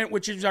next segment,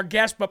 which is our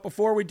guest. But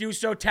before we do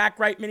so, Tack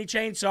Right Mini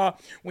Chainsaw.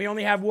 We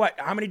only have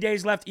how many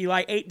days left,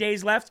 Eli? 8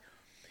 days left?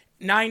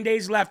 9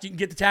 days left. You can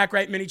get the Tack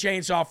Right Mini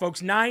Chainsaw,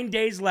 folks. 9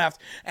 days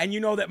left. And you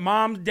know that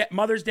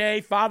Mother's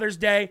Day, Father's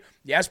Day,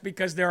 yes,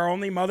 because there are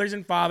only mothers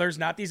and fathers,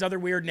 not these other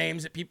weird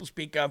names that people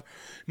speak of.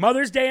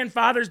 Mother's Day and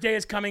Father's Day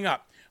is coming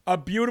up. A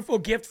beautiful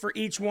gift for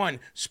each one.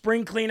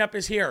 Spring cleanup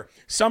is here.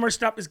 Summer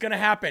stuff is going to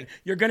happen.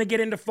 You're going to get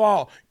into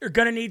fall. You're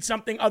going to need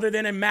something other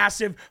than a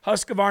massive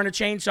Husqvarna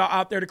chainsaw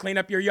out there to clean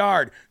up your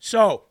yard.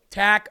 So,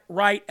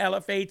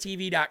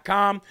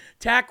 TackRightLFATV.com.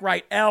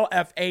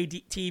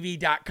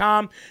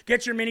 TackRightLFATV.com.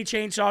 Get your mini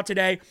chainsaw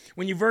today.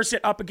 When you verse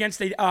it up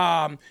against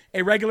a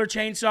regular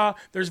chainsaw,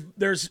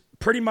 there's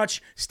pretty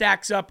much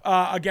stacks up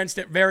against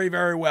it very,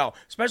 very well,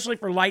 especially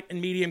for light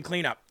and medium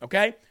cleanup,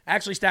 okay?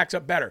 Actually stacks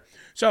up better.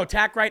 So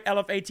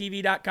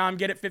TackRightLFATV.com.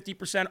 Get it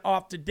 50%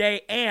 off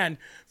today and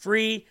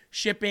free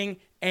shipping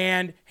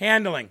and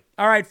handling.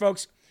 All right,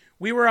 folks.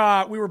 We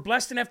were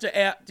blessed enough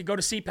to go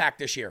to CPAC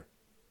this year.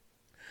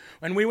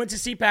 When we went to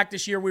CPAC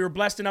this year, we were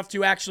blessed enough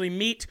to actually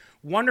meet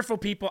wonderful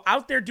people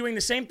out there doing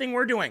the same thing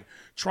we're doing,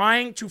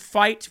 trying to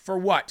fight for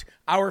what?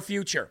 Our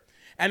future.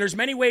 And there's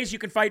many ways you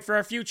can fight for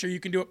our future. You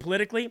can do it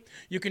politically.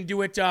 You can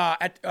do it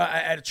at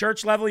a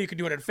church level. You can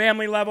do it at a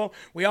family level.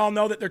 We all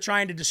know that they're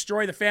trying to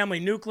destroy the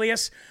family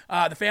nucleus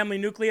of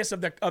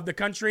the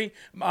country.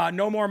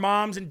 No more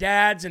moms and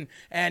dads. And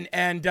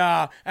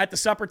at the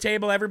supper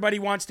table, everybody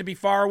wants to be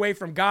far away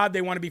from God.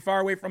 They want to be far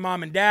away from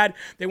mom and dad.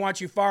 They want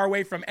you far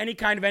away from any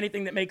kind of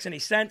anything that makes any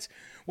sense.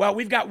 Well,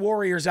 we've got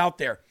warriors out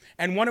there.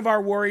 And one of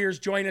our warriors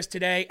joined us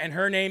today, and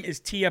her name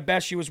is Tia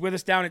Bess. She was with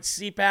us down at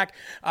CPAC.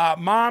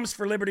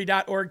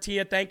 Momsforliberty.org.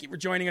 Tia, thank you for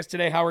joining us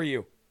today. How are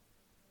you?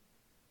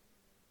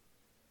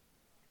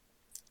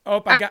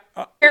 Oh, I got...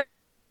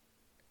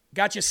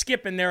 Got you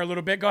skipping there a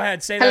little bit. Go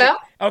ahead. Say Hello?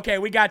 that. Okay,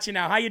 we got you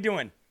now. How you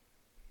doing?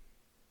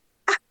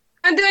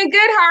 I'm doing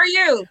good. How are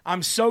you?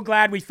 I'm so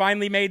glad we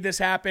finally made this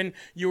happen.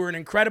 You were an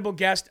incredible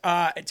guest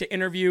to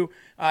interview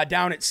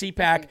down at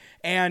CPAC,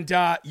 and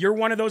you're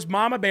one of those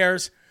mama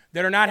bears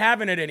that are not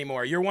having it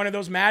anymore. You're one of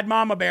those mad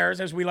mama bears,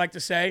 as we like to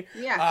say,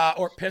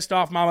 or pissed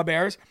off mama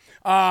bears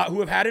who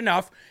have had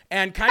enough,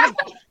 and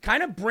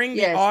kind of bring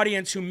the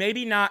audience who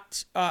maybe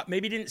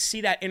didn't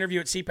see that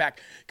interview at CPAC,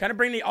 kind of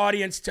bring the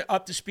audience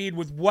up to speed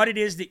with what it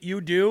is that you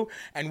do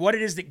and what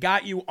it is that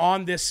got you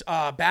on this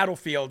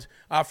battlefield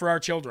for our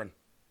children.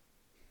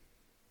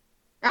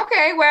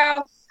 Okay,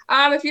 well,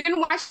 if you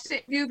didn't watch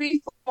the interview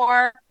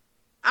before,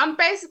 I'm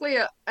basically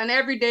an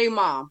everyday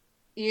mom.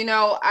 You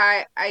know,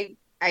 I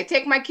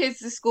take my kids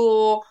to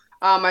school.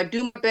 I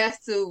do my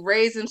best to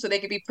raise them so they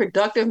can be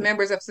productive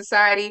members of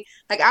society.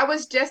 Like, I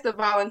was just a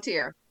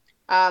volunteer.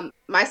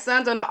 My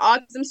son's on the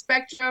autism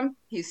spectrum.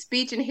 He's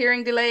speech and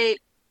hearing delayed.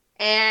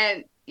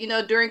 And, you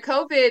know, during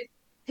COVID,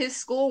 his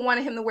school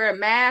wanted him to wear a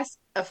mask,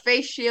 a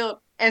face shield,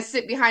 and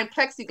sit behind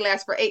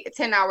plexiglass for 8 to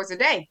 10 hours a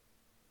day.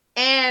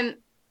 And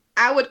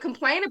I would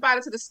complain about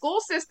it to the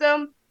school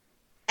system,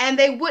 and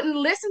they wouldn't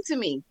listen to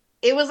me.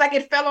 It was like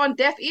it fell on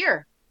deaf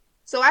ear.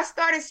 So I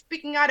started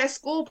speaking out at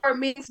school board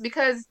meetings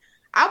because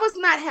I was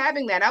not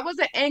having that. I was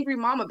an angry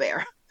mama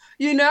bear,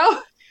 you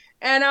know?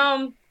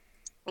 And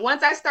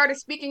once I started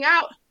speaking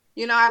out,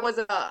 you know, I was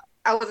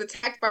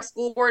attacked by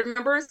school board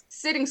members,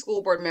 sitting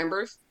school board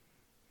members.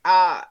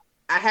 I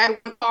had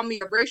one call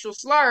me a racial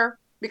slur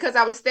because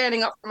I was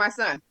standing up for my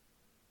son.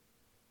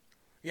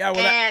 Yeah,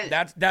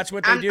 well, that's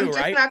what they do,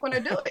 right? I'm just not going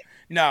to do it.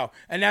 No,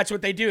 and that's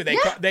what they do.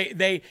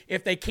 They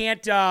if they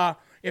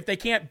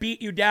can't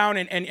beat you down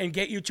and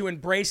get you to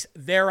embrace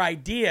their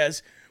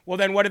ideas, well,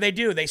 then what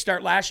do? They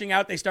start lashing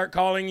out. They start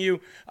calling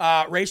you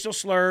racial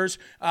slurs.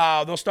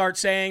 They'll start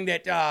saying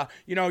that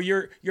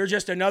you're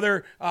just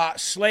another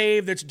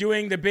slave that's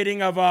doing the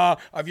bidding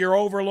of your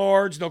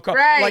overlords. They'll call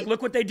like,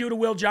 look what they do to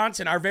Will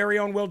Johnson, our very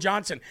own Will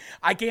Johnson.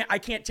 I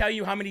can't tell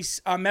you how many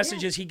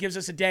messages he gives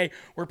us a day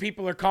where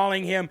people are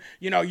calling him,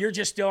 you're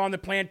just still on the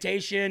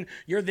plantation.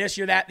 You're this,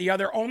 you're that, the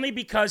other, only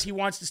because he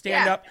wants to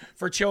stand up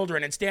for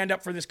children and stand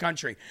up for this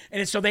country.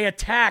 And so they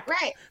attack.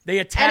 Right. They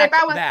attack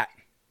that.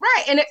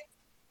 Right.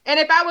 And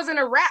if I was in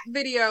a rap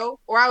video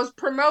or I was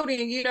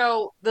promoting,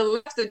 the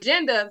left's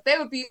agenda, they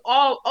would be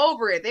all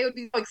over it. They would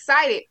be so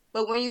excited.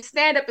 But when you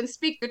stand up and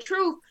speak the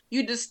truth,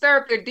 you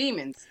disturb their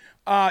demons.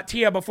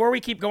 Tia, before we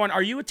keep going,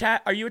 are you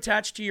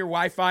attached to your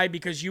Wi-Fi?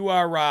 Because you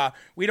are.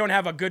 We don't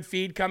have a good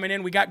feed coming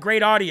in. We got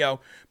great audio,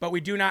 but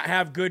we do not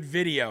have good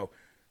video.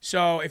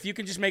 So if you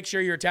can just make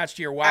sure you're attached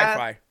to your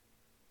Wi-Fi.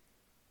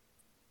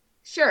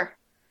 Sure.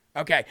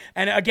 Okay,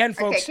 and again,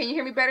 folks. Okay, can you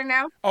hear me better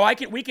now? Oh,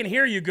 we can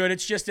hear you good.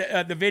 It's just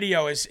the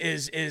video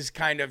is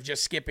kind of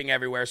just skipping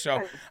everywhere.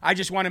 So I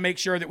just want to make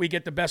sure that we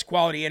get the best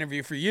quality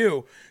interview for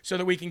you, so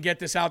that we can get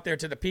this out there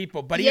to the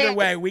people. But either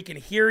way, we can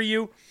hear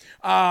you.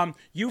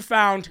 You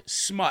found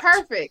smut.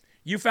 Perfect.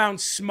 You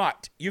found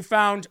smut. You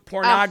found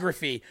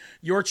pornography.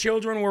 Your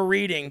children were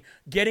reading,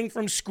 getting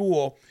from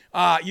school.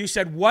 You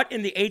said, "What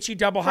in the HE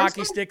double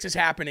hockey sticks is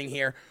happening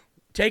here?"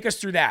 Take us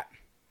through that.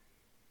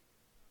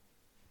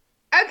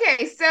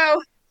 Okay,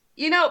 so,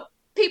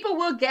 people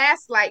will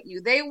gaslight you.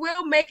 They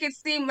will make it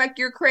seem like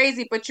you're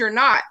crazy, but you're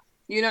not.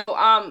 We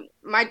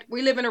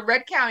live in a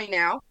red county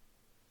now,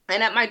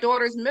 and at my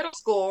daughter's middle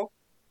school,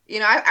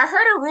 I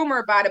heard a rumor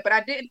about it, but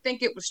I didn't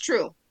think it was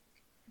true.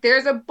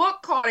 There's a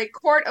book called A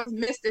Court of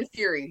Mist and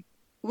Fury,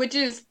 which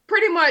is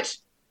pretty much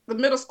the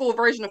middle school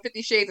version of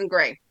 50 Shades of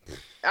Grey.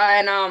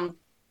 And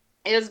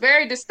it is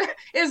very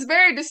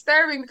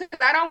disturbing because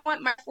I don't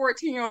want my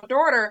 14-year-old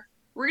daughter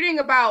reading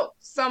about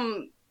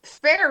some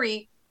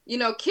fairy,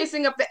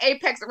 kissing up the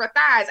apex of her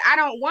thighs. I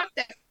don't want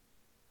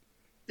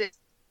that.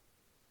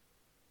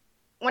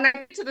 When I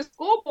went to the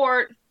school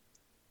board,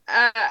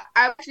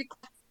 my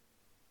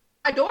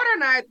daughter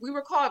and I, we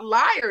were called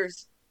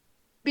liars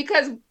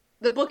because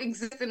the book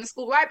exists in the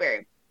school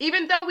library.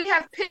 Even though we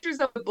have pictures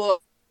of the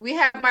book, we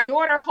have my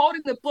daughter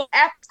holding the book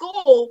at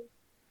school.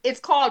 It's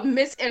called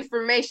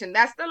misinformation.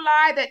 That's the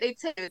lie that they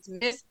tell you. It's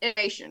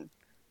misinformation.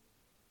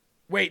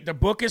 Wait, the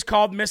book is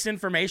called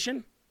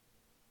Misinformation?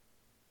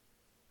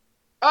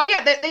 Oh,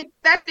 yeah,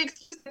 that's the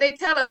excuse they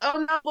tell us.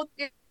 Oh, no, book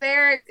is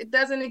there. It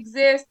doesn't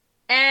exist.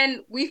 And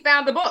we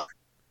found the book.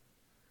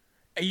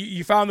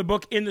 You found the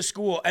book in the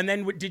school. And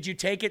then did you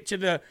take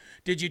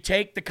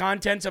the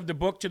contents of the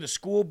book to the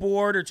school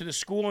board or to the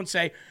school and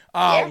say,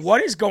 yes.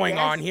 What is going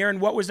on here?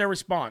 And what was their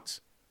response?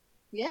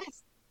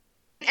 Yes.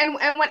 And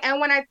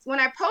when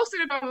I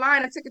posted it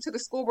online, I took it to the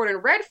school board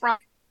and read from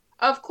it.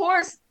 Of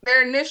course,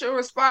 their initial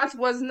response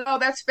was, no,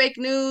 that's fake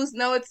news.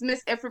 No, it's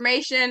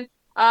misinformation.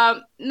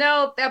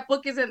 No, that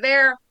book isn't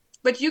there.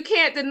 But you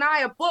can't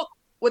deny a book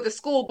with a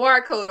school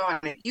barcode on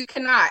it. You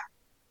cannot.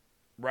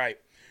 Right.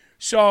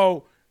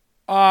 So,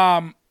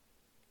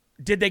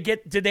 did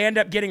they end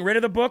up getting rid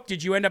of the book?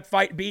 Did you end up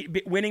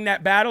winning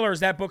that battle, or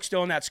is that book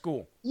still in that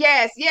school?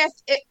 Yes.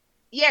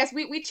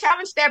 We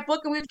challenged that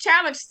book, and we've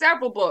challenged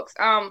several books.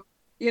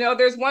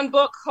 There's one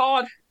book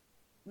called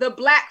The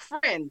Black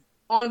Friend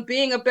on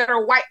being a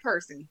better white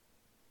person.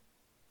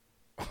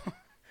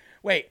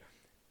 Wait,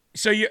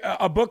 so you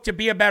a book to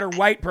be a better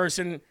white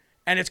person,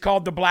 and it's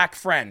called The Black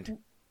Friend.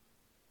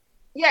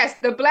 Yes,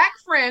 The Black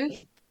Friend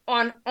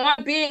on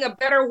being a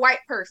better white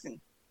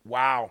person.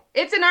 Wow.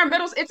 It's in our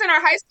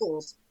high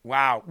schools.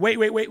 Wow. Wait.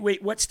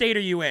 What state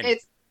are you in?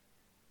 It's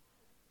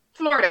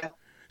Florida.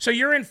 So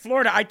you're in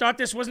Florida. I thought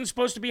this wasn't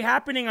supposed to be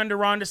happening under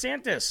Ron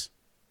DeSantis.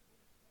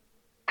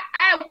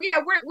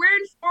 We're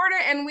in Florida,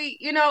 and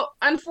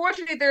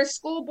unfortunately, there's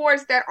school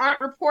boards that aren't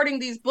reporting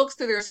these books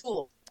to their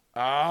schools.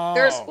 Oh.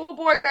 There are school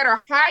boards that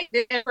are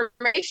hiding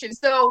information.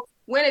 So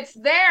when it's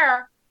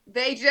there,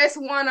 they just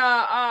want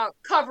to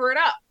cover it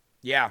up.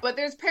 Yeah. But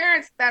there's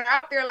parents that are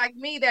out there like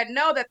me that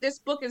know that this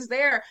book is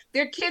there.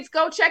 Their kids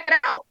go check it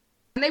out,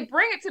 and they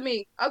bring it to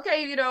me.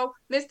 Okay,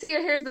 Miss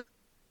Tia,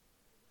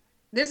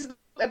 this is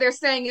what they're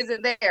saying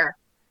isn't there,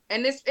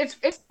 and it's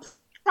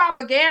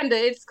propaganda.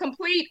 It's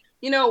complete.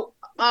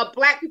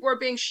 Black people are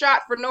being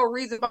shot for no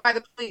reason by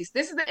the police.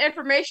 This is the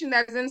information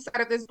that is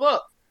inside of this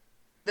book.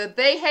 That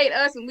they hate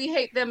us and we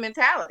hate them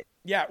mentality.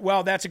 Yeah,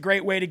 well, that's a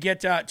great way to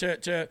get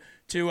to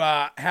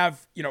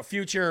have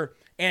future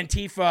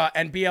Antifa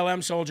and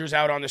BLM soldiers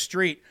out on the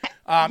street.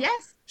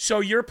 Yes. So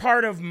you're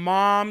part of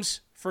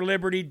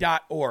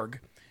momsforliberty.org.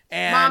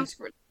 And Moms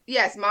for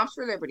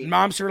Liberty.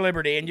 Moms for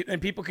Liberty,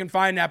 and people can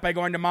find that by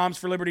going to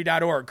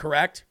momsforliberty.org,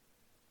 correct?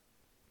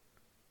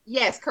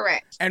 Yes,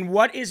 correct. And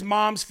what is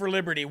Moms for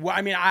Liberty? Well,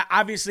 I mean,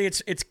 obviously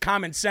it's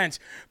common sense,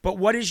 but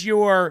what is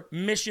your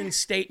mission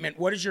statement?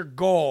 What is your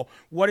goal?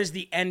 What is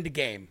the end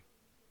game?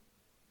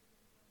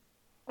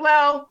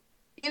 Well,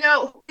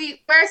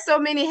 we wear so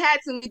many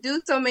hats and we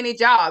do so many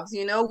jobs.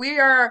 We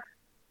are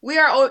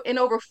in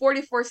over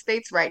 44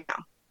 states right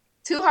now,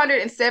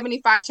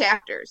 275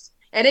 chapters.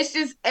 And it's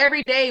just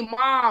everyday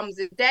moms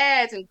and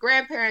dads and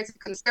grandparents and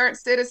concerned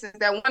citizens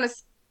that want to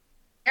see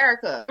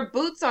America. We're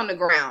boots on the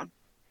ground.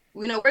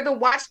 We're the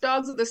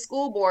watchdogs of the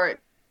school board.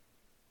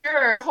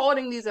 We're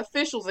holding these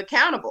officials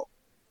accountable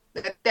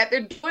that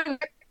they're doing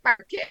by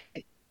our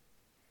kids.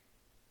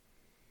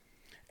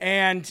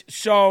 And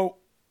so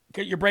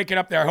you're breaking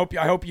up there.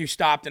 I hope you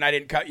stopped and I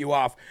didn't cut you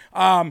off.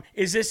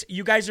 Is this,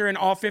 you guys are in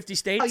all 50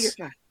 states? Oh, you're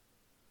fine.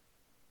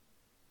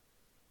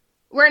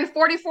 We're in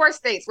 44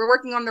 states. We're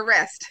working on the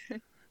rest.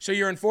 So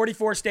you're in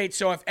 44 states.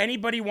 So if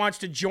anybody wants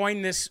to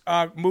join this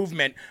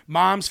movement,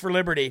 Moms for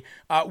Liberty,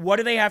 what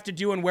do they have to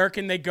do and where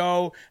can they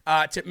go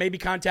to maybe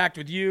contact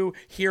with you,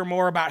 hear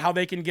more about how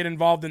they can get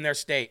involved in their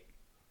state?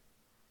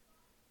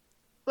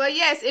 Well,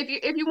 yes, if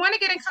you want to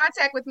get in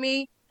contact with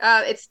me,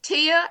 it's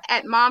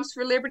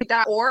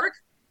tia@momsforliberty.org.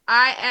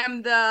 I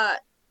am the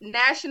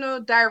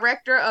National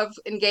Director of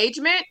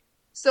Engagement.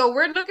 So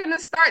we're looking to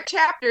start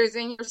chapters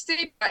in your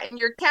city, in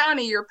your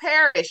county, your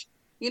parish.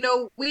 We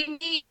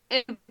need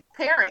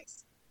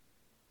parents.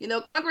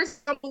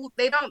 Congress,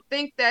 they don't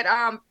think that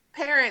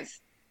parents,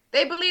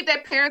 they believe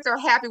that parents are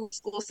happy with the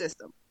school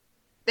system.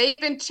 They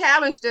even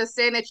challenged us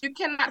saying that you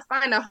cannot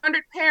find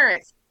 100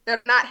 parents that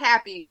are not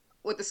happy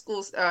with the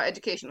school's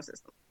educational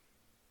system.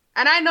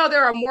 And I know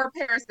there are more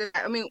parents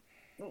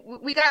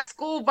we got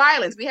school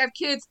violence. We have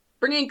kids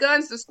bringing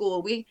guns to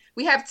school. We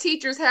have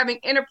teachers having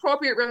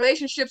inappropriate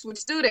relationships with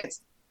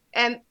students,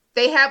 and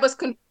they have us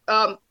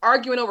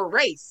arguing over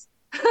race.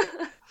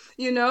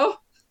 Yeah,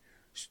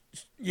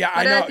 but,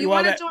 I know. If you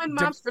want to join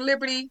Moms for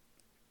Liberty,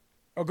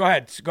 go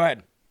ahead.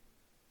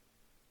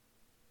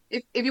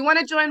 If you want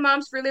to join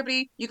Moms for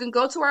Liberty, you can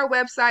go to our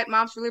website,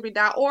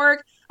 momsforliberty.org.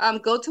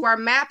 Go to our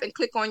map and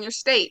click on your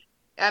state.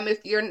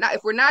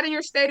 If we're not in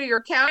your state or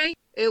your county,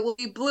 it will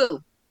be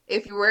blue.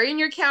 If you were in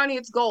your county,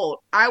 it's gold.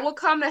 I will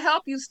come to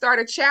help you start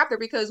a chapter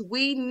because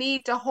we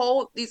need to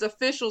hold these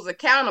officials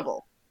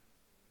accountable.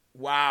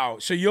 Wow.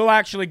 So you'll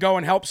actually go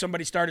and help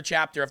somebody start a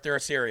chapter if they're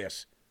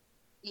serious?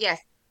 Yes.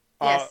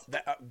 Yes.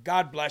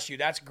 God bless you.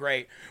 That's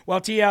great. Well,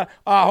 Tia,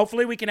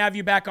 hopefully we can have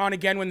you back on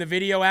again when the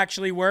video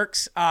actually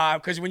works.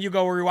 Because when you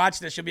go rewatch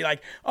this, you'll be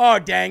like, "Oh,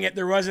 dang it,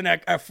 there wasn't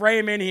a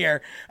frame in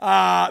here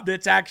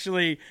that's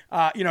actually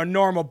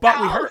normal."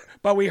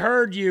 But we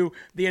heard you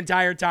the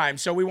entire time.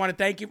 So we want to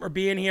thank you for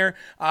being here.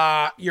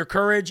 Your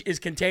courage is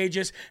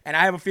contagious, and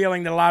I have a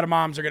feeling that a lot of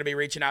moms are going to be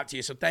reaching out to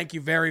you. So thank you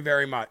very,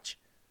 very much.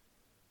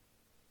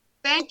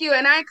 Thank you.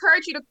 And I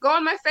encourage you to go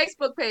on my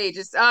Facebook page.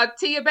 It's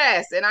Tia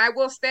Bess. And I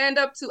will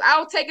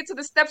I'll take it to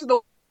the steps of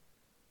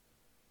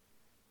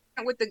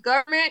with the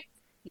government.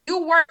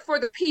 You work for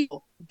the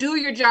people. Do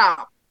your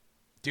job.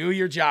 Do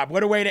your job.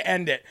 What a way to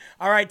end it.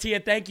 All right, Tia,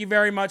 thank you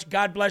very much.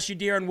 God bless you,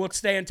 dear, and we'll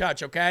stay in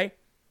touch, okay?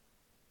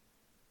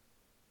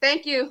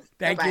 Thank you.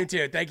 Thank Bye-bye. you,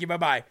 too. Thank you.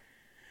 Bye-bye.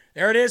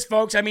 There it is,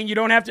 folks. I mean, you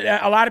don't have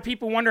to. A lot of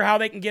people wonder how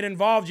they can get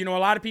involved. A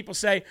lot of people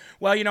say,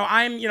 well,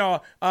 I'm,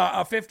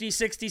 a 50,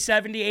 60,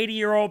 70,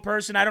 80-year-old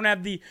person. I don't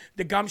have the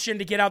gumption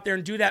to get out there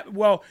and do that.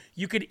 Well,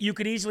 you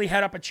could easily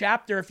head up a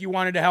chapter if you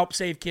wanted to help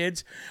save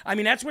kids. I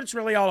mean, that's what it's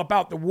really all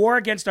about. The war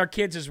against our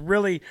kids is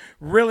really,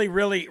 really,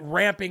 really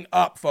ramping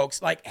up,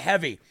 folks, like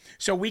heavy.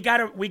 So we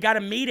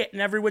gotta meet it in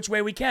every which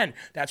way we can.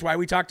 That's why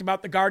we talked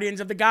about the Guardians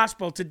of the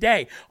Gospel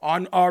today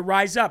on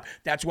Rise Up.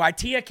 That's why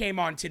Tia came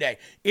on today.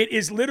 It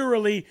is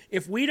literally,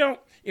 if we don't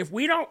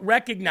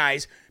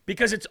recognize,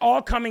 because it's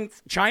all coming,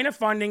 China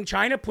funding,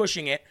 China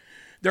pushing it,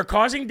 they're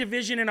causing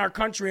division in our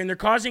country, and they're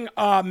causing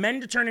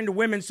men to turn into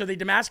women, so they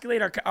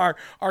demasculate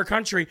our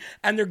country,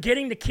 and they're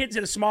getting the kids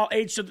at a small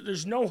age so that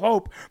there's no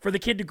hope for the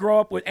kid to grow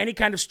up with any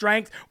kind of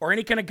strength or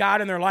any kind of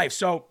God in their life.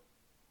 So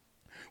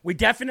we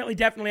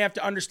definitely have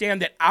to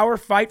understand that our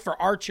fight for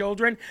our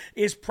children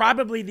is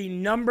probably the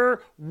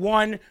number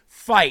one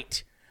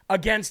fight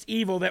against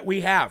evil that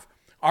we have.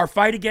 Our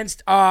fight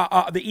against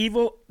the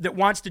evil that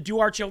wants to do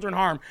our children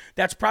harm,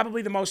 that's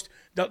probably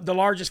the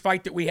largest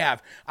fight that we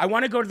have. I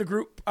want to go to the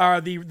group,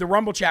 the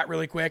Rumble chat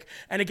really quick.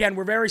 And again,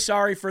 we're very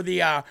sorry for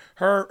the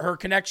her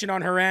connection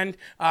on her end,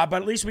 but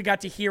at least we got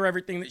to hear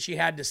everything that she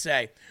had to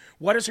say.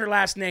 What is her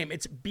last name?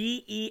 It's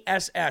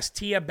Bess,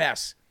 Tia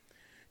Bess.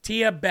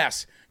 Tia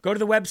Bess. Go to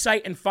the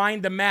website and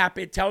find the map.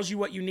 It tells you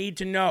what you need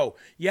to know.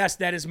 Yes,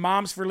 that is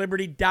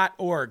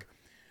momsforliberty.org.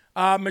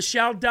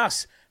 Michelle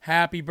Duss.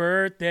 Happy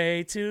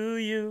birthday to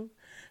you.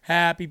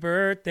 Happy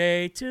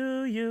birthday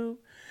to you.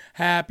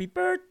 Happy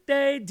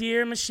birthday,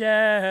 dear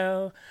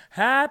Michelle.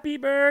 Happy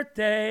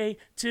birthday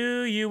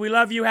to you. We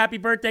love you. Happy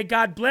birthday.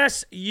 God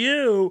bless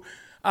you.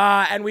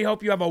 And we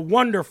hope you have a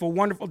wonderful,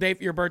 wonderful day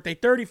for your birthday.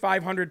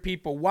 3,500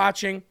 people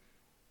watching.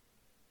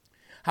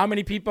 How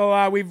many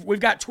people?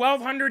 We've got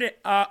 1,200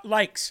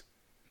 likes.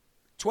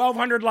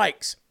 1,200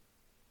 likes.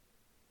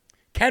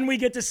 Can we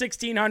get to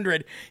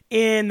 1,600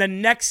 in the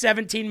next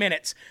 17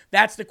 minutes?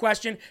 That's the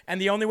question, and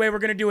the only way we're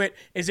going to do it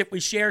is if we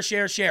share.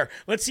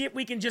 Let's see if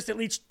we can just at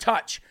least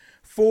touch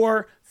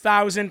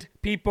 4,000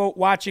 people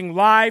watching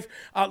live.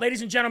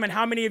 Ladies and gentlemen,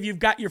 how many of you have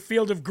got your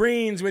Field of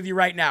Greens with you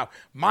right now?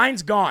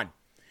 Mine's gone.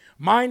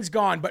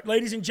 But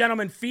ladies and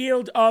gentlemen,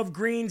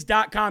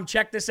 fieldofgreens.com.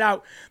 Check this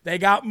out. They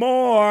got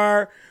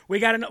more. We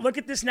got to look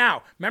at this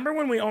now. Remember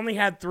when we only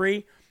had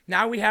 3?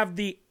 Now we have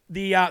the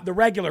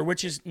regular,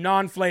 which is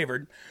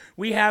non-flavored.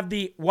 We have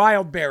the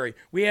wild berry.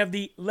 We have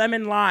the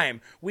lemon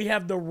lime. We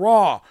have the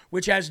raw,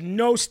 which has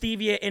no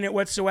stevia in it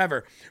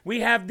whatsoever.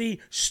 We have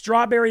the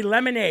strawberry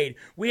lemonade.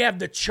 We have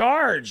the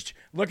charged.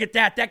 Look at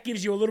that. That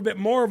gives you a little bit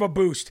more of a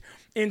boost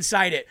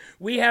inside it.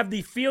 We have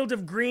the Field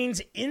of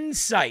Greens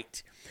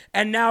Insight.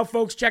 And now,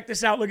 folks, check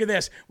this out. Look at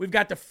this. We've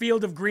got the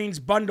Field of Greens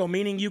bundle,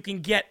 meaning you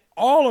can get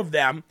all of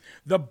them,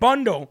 the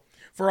bundle,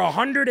 for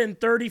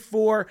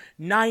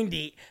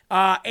 $134.90.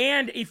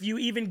 And if you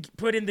even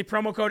put in the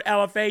promo code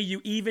LFA,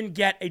 you even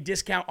get a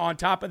discount on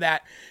top of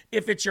that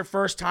if it's your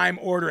first time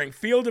ordering.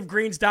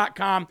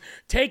 Fieldofgreens.com,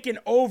 taking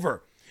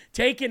over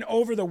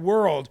the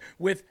world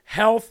with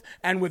health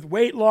and with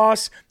weight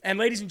loss. And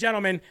ladies and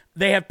gentlemen,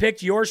 they have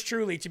picked yours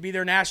truly to be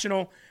their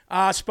national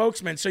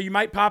spokesman. So you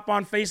might pop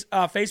on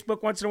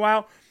Facebook once in a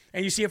while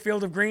and you see a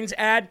Field of Greens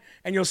ad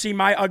and you'll see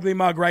my ugly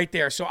mug right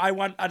there. So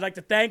I'd like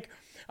to thank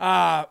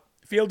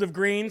Field of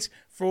Greens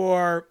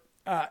for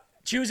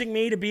choosing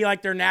me to be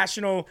like their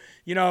national,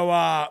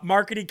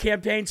 marketing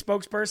campaign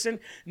spokesperson.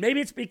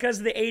 Maybe it's because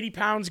of the 80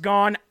 pounds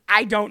gone.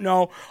 I don't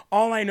know.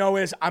 All I know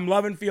is I'm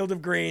loving Field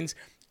of Greens.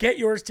 Get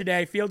yours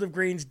today,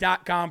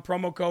 fieldofgreens.com,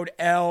 promo code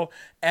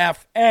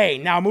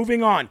LFA. Now,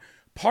 moving on.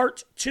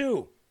 Part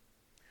two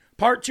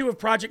of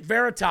Project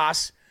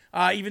Veritas.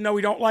 Even though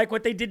we don't like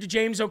what they did to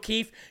James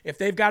O'Keefe, if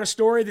they've got a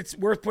story that's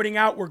worth putting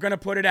out, we're going to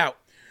put it out.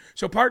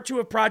 So part 2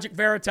 of Project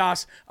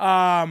Veritas,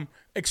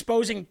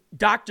 exposing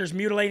doctors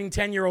mutilating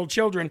 10-year-old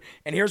children.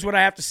 And here's what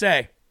I have to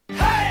say.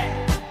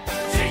 Hey,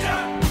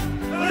 teacher,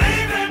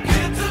 leave them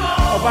kids alone.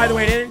 Oh, by the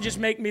way, they didn't just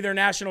make me their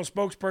national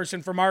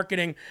spokesperson for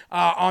marketing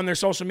on their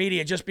social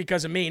media just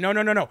because of me.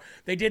 No.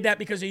 They did that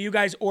because of you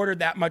guys ordered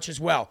that much as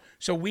well.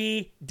 So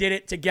we did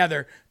it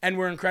together, and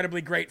we're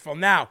incredibly grateful.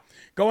 Now,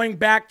 going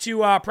back to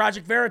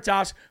Project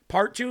Veritas,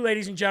 part 2,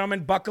 ladies and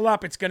gentlemen, buckle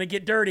up. It's going to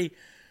get dirty.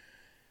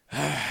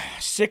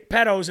 Sick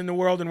pedos in the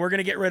world, and we're going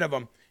to get rid of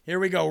them. Here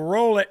we go.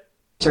 Roll it.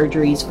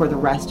 Surgeries for the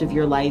rest of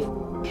your life.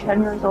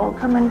 10 years old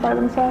come in by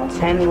themselves?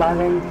 10,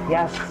 11,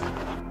 yes.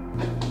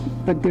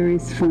 But there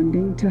is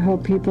funding to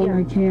help people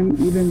like him,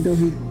 even though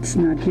he's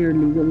not here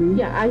legally.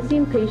 Yeah, I've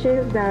seen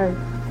patients that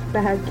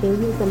have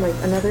came here from like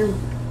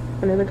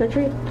another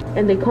country,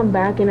 and they come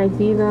back and I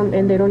see them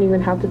and they don't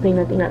even have to pay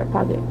nothing out of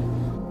pocket.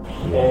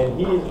 And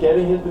he is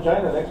getting his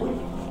vagina next week.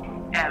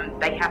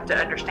 And they have to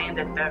understand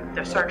that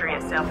the surgery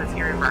itself is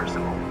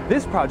irreversible.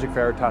 This Project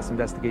Veritas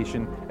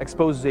investigation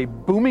exposes a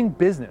booming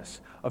business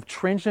of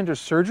transgender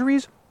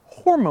surgeries,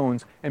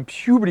 hormones, and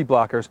puberty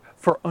blockers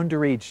for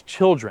underage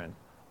children,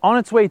 on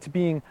its way to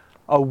being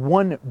a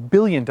 $1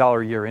 billion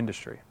a year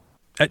industry.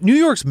 At New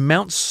York's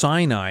Mount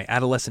Sinai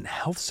Adolescent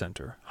Health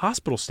Center,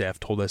 hospital staff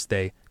told us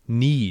they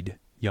need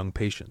young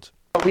patients.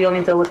 We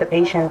only deal with the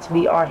patients.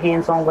 We are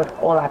hands-on with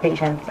all our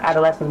patients,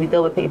 adolescents. We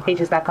deal with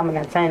patients that come in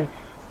at 10.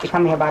 They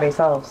come here by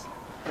themselves.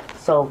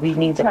 So we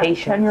need the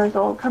patients. 10 years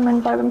old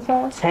coming by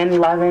themselves? 10,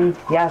 11,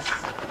 yes.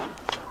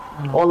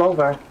 All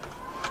over.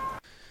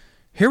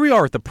 Here we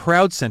are at the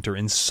Proud Center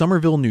in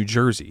Somerville, New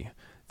Jersey.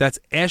 That's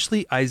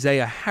Ashley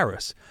Isaiah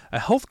Harris, a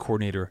health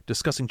coordinator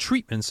discussing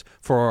treatments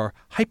for our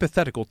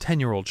hypothetical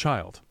 10-year-old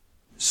child.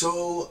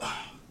 So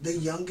the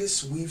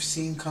youngest we've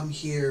seen come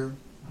here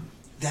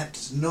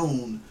that's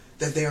known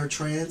that they are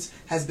trans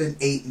has been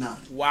 8, 9.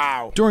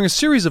 Wow. During a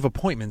series of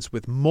appointments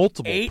with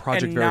multiple 8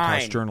 Project and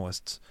Veritas 9.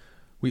 journalists,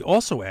 we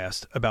also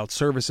asked about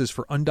services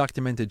for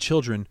undocumented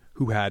children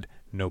who had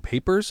no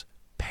papers,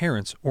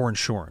 parents, or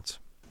insurance.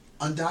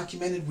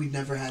 Undocumented we've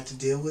never had to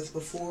deal with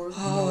before. You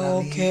know Oh, what I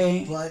mean?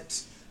 okay.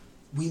 But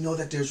we know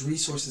that there's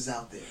resources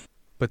out there.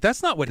 But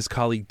that's not what his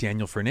colleague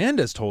Daniel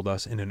Fernandez told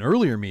us in an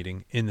earlier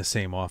meeting in the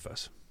same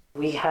office.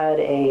 We had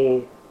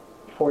a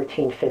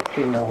 14,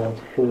 15-year-old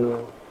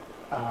who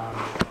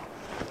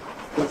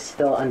is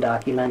still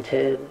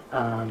undocumented,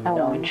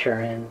 no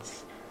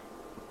insurance,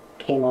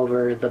 came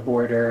over the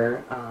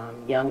border,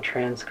 young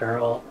trans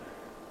girl,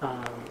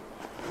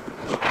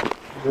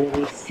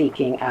 really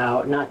seeking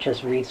out not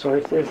just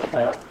resources,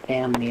 but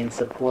family and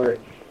support.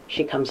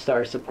 She comes to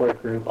our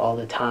support group all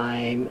the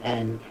time,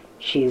 and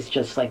she's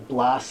just like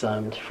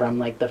blossomed from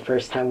like the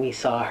first time we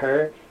saw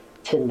her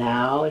to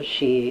now.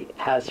 She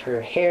has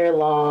her hair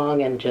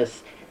long, and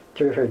just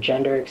through her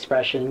gender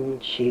expression,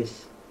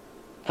 she's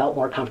felt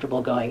more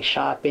comfortable going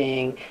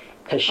shopping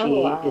because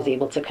she is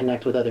able to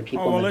connect with other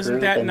people in the isn't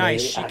group. that and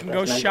nice? they She act can as go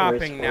mentors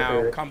shopping for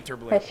now her.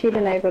 comfortably. Has she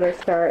been able to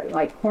start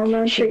like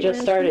hormone She treatment?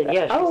 just started,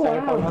 yeah, she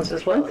started hormones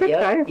as well. I'm so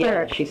excited for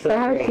her. she's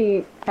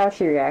So how's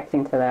she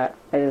reacting to that?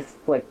 Is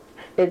like,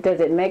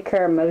 does it make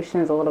her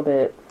emotions a little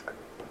bit?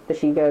 Does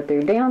she go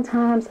through down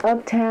times,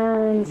 up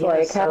times? Yeah,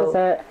 like, how does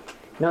that?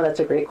 No, that's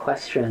a great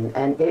question,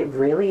 and it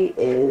really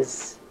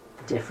is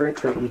different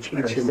for each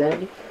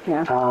person.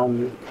 Yeah.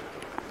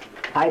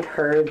 I've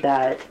heard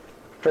that,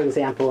 for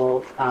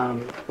example,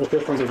 with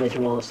this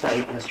individual,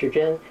 studying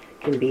estrogen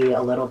can be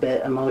a little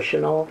bit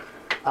emotional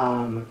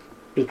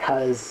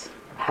because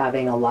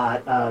having a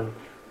lot of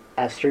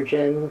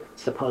estrogen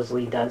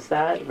supposedly does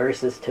that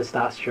versus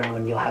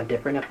testosterone, you'll have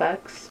different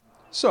effects.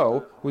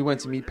 So we went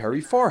to meet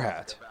Perry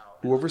Farhat,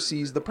 who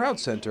oversees the Proud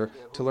Center,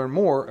 to learn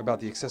more about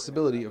the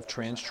accessibility of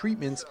trans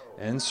treatments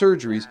and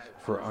surgeries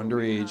for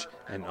underage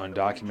and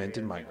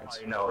undocumented migrants.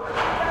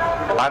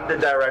 I'm the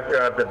director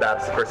of the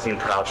Bess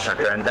Proud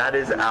Center, and that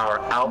is our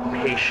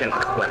outpatient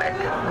clinic.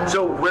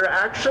 So we're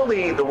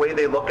actually, the way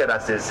they look at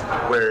us is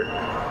we're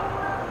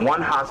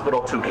one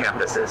hospital, 2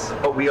 campuses,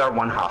 but we are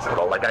one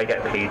hospital. Like I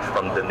get paid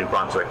from the New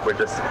Brunswick. We're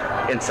just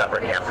in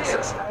separate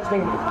campuses. Has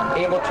been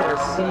able to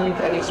receive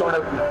any sort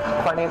of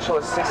financial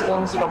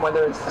assistance from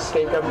whether it's the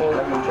state government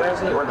of New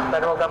Jersey or the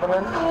federal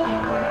government?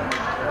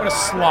 What a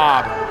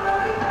slob.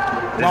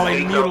 While he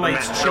state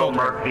mutilates government,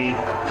 children. Bill Murphy,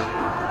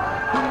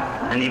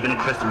 and even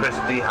Chris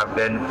Christie have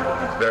been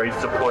very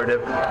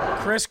supportive.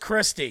 Chris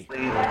Christie.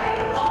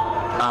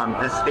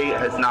 The state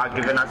has not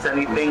given us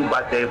anything,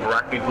 but they've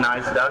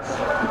recognized us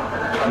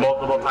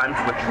multiple times,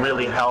 which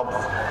really helps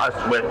us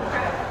with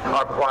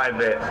our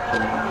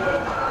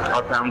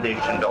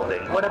foundation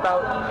building. What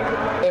about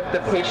if the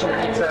patient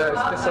meets a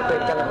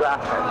specific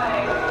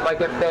demographic?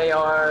 Like if they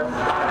are,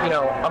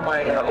 a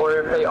minor, or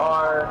if they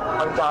are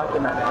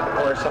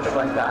undocumented, or something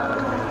like that?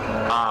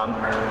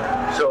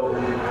 So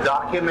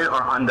document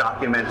or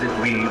undocumented,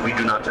 we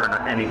do not turn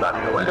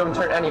anybody away. You don't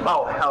turn anybody?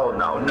 Oh, hell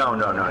no. No.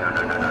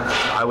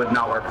 I would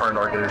not work for an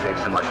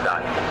organization like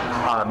that.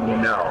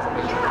 No.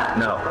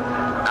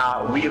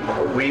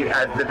 We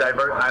as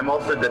I'm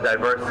also the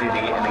diversity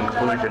and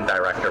inclusion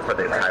director for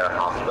the entire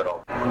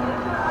hospital.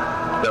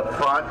 The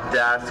front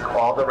desk,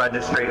 all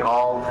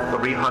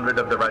 300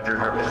 of the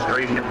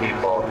registration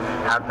people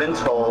have been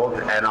told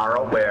and are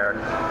aware,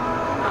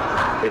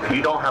 if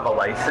you don't have a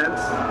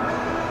license,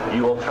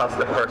 you will trust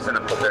the person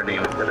and put their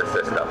name into the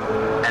system.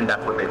 And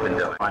that's what they've been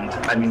doing.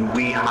 I mean,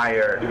 we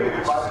hire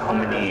so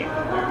many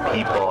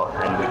people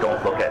and we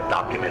don't look at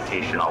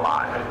documentation a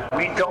lot.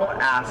 We don't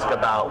ask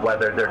about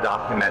whether they're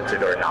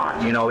documented or not.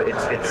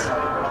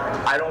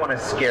 I don't want to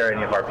scare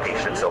any of our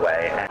patients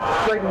away.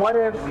 Like, what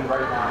if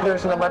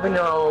there's an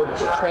 11-year-old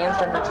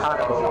transgender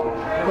child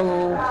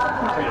who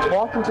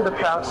walked into the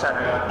Proud Center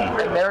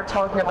and they're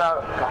talking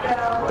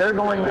about they're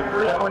going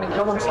to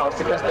kill themselves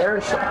because their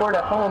support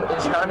at home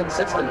is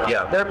non-existent.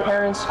 Yeah. Their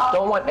parents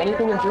don't want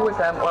anything to do with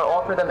them or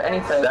offer them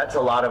anything. That's a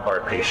lot of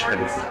our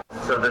patients.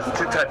 So there's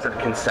 2 types of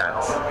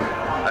consents.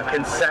 A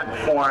consent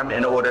form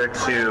in order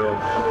to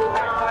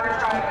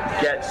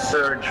get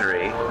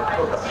surgery,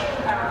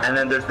 and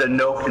then there's the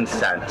no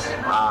consent.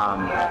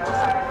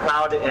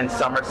 Proud in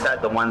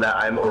Somerset, the one that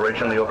I'm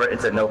originally over,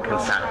 it's a no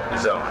consent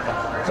zone.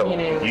 So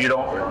you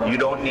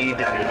don't need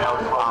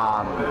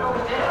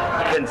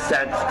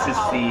consent to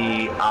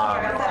see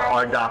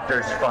our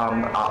doctors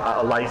from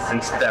a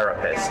licensed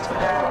therapist.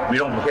 We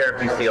don't care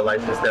if you see a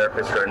licensed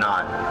therapist or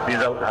not,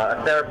 because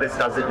a therapist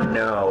doesn't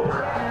know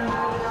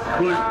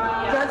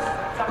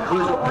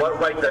What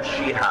right does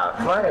she have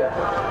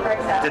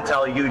to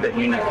tell you that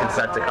you need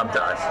consent to come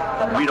to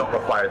us? We don't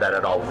require that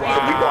at all. So we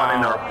brought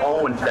in our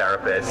own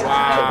therapist to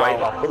write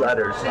our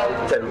letters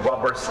to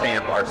rubber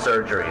stamp our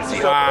surgeries. So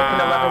if an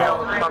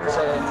 11-year-old comes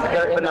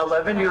in, If an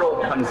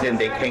 11-year-old comes in,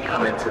 they can't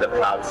come into the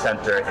Proud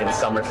Center in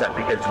Somerset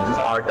because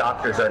our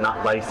doctors are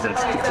not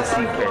licensed to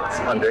see kids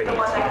under 18.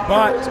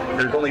 But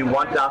there's only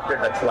one doctor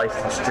that's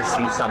licensed to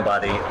see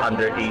somebody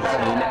under 18,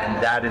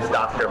 and that is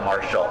Dr.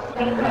 Marshall.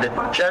 In the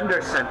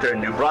Gender Center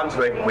in New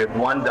Brunswick, we have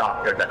one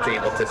doctor that's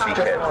able to see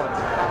kids.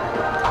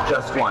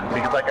 Just one,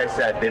 because like I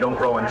said, they don't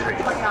grow on trees.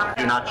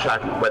 Do not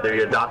check whether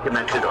you're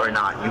documented or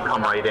not. You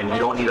come right in. You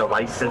don't need a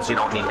license. You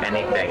don't need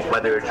anything.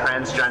 Whether you're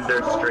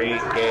transgender,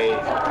 straight, gay,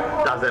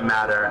 doesn't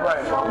matter.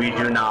 We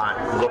do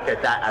not look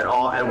at that at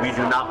all, and we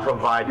do not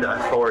provide the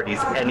authorities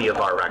any of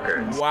our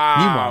records.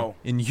 Meanwhile,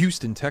 in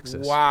Houston,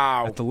 Texas,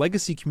 at the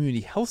Legacy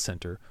Community Health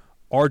Center,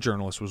 our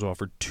journalist was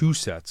offered 2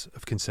 sets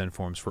of consent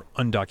forms for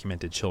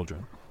undocumented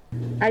children.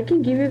 I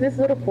can give you this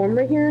little form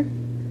right here.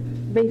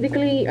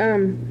 Basically,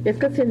 it's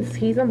because since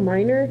he's a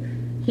minor,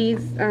 you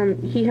said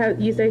he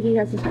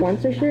has a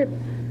sponsorship.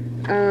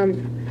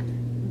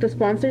 The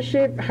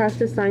sponsorship has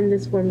to sign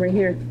this form right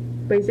here.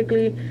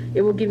 Basically,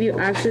 it will give you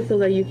access so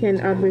that you can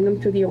bring them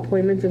to the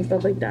appointments and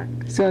stuff like that.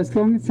 So as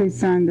long as they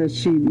sign the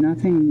sheet,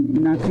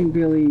 nothing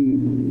really.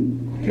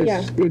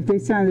 If they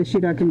sign the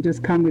sheet, I can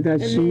just come with that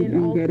sheet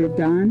and get it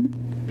done.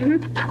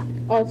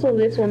 Also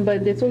this one,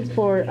 but this one's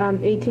for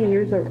 18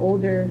 years or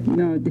older.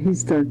 No,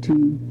 he's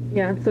 13.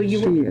 Yeah, so you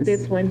will get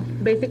this one.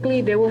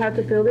 Basically, they will have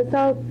to fill this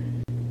out,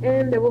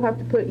 and they will have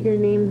to put your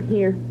name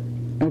here.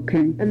 Okay.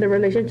 And the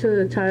relation to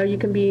the child, you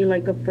can be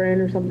like a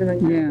friend or something like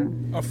that.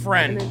 Yeah. A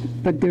friend.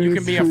 But there You is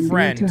can be a funding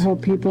friend. to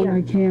help people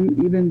like him,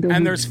 even though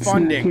And there's he's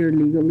funding. not here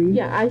legally.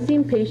 Yeah, I've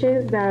seen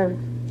patients that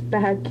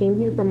had came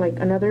here from like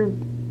another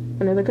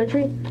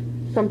country.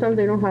 Sometimes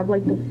they don't have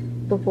like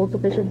the full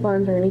sufficient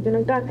funds or anything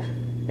like that,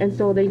 and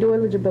so they do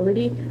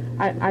eligibility.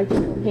 I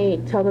think, hey,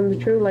 tell them the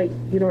truth, like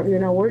you're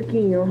not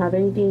working, you don't have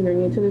anything, you're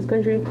new to this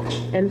country,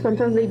 and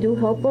sometimes they do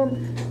help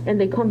them, and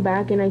they come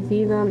back and I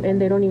see them, and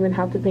they don't even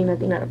have to pay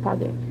nothing out of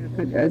pocket.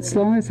 But as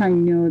long as I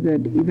know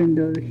that even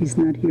though he's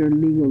not here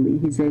legally,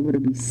 he's able to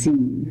be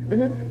seen.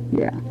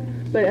 Yeah.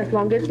 But as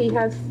long as he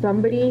has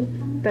somebody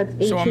that's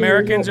 18 So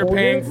Americans years are or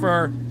paying older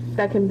for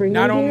that can bring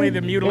not them only here,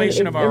 the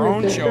mutilation and of our it's in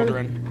own the system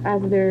children,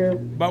 as their,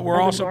 but we're as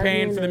a also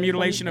paying guardian for the or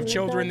mutilation of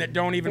something like children that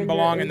don't even and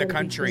belong they're in the able to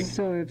country.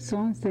 So as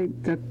long as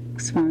the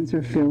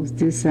sponsor fills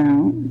this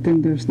out,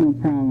 then there's no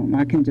problem.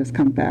 I can just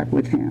come back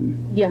with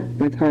him. Yeah.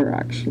 With her,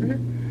 actually.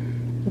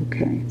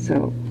 Okay,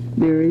 so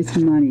there is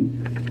money,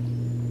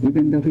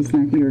 even though he's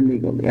not here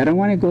legally. I don't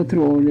want to go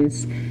through all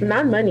this.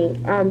 Not money.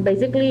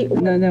 Basically.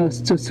 No, it's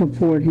to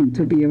support him,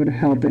 to be able to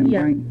help him,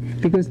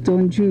 right? Because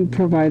don't you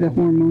provide the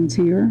hormones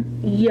here?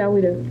 Yeah,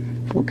 we do.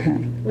 Okay.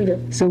 We do.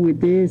 So with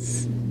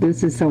this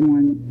is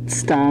someone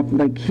stopped,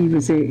 like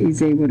he's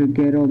able to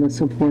get all the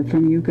support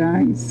from you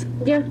guys?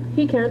 Yeah,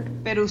 he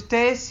can. Pero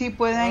ustedes sí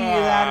pueden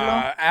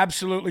ayudarlo.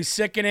 Absolutely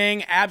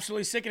sickening.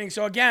 Absolutely sickening.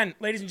 So again,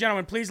 ladies and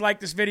gentlemen, please like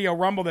this video,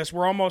 rumble this.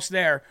 We're almost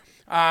there.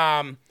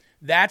 And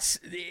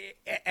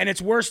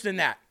it's worse than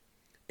that.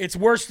 It's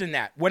worse than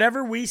that.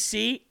 Whatever we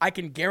see, I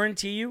can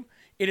guarantee you,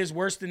 it is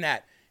worse than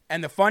that.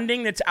 And the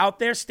funding that's out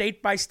there,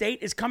 state by state,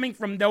 is coming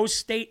from those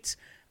states'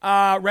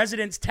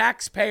 residents,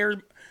 taxpayers.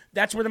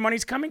 That's where the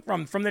money's coming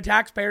from the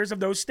taxpayers of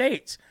those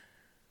states.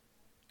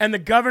 And the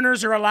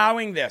governors are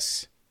allowing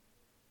this.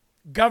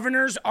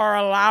 Governors are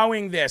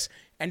allowing this.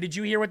 And did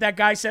you hear what that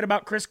guy said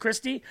about Chris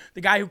Christie?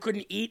 The guy who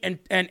couldn't eat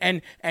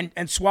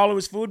and swallow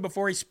his food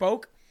before he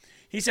spoke?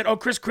 He said,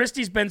 Chris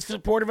Christie's been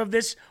supportive of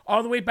this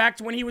all the way back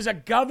to when he was a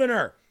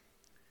governor.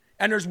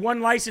 And there's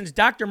one license,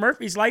 Dr.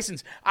 Murphy's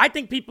license. I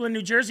think people in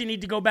New Jersey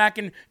need to go back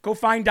and go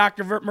find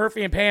Dr.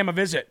 Murphy and pay him a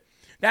visit.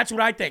 That's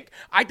what I think.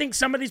 I think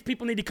some of these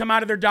people need to come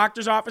out of their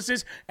doctor's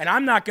offices, and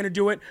I'm not going to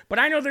do it, but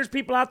I know there's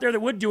people out there that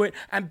would do it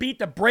and beat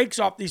the brakes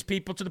off these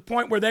people to the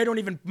point where they don't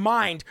even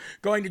mind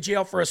going to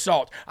jail for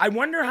assault. I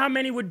wonder how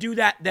many would do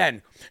that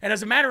then. And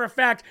as a matter of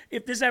fact,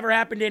 if this ever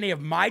happened to any of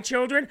my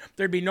children,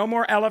 there'd be no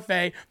more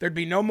LFA, there'd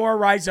be no more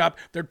Rise Up,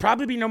 there'd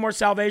probably be no more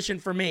salvation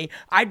for me.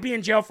 I'd be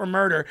in jail for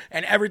murder,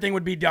 and everything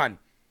would be done.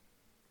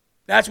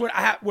 That's what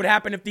would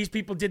happen if these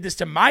people did this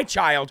to my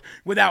child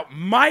without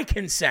my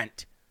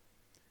consent.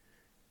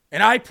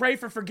 And I pray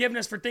for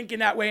forgiveness for thinking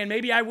that way, and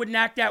maybe I wouldn't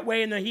act that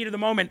way in the heat of the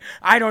moment.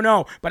 I don't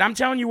know. But I'm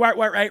telling you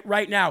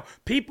right now,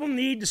 people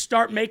need to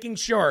start making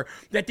sure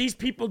that these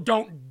people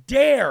don't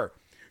dare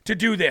to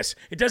do this.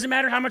 It doesn't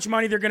matter how much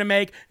money they're going to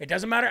make. It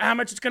doesn't matter how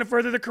much it's going to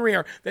further their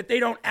career, that they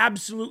don't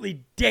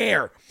absolutely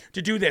dare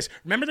to do this.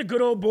 Remember the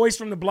good old boys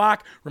from the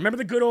block? Remember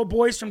the good old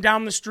boys from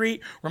down the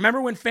street?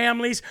 Remember when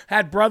families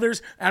had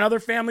brothers and other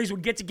families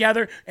would get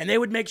together and they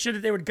would make sure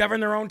that they would govern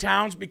their own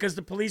towns because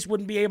the police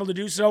wouldn't be able to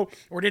do so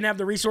or didn't have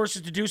the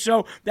resources to do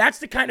so? That's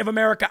the kind of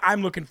America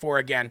I'm looking for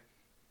again.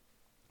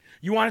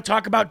 You want to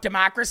talk about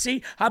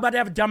democracy? How about to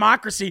have a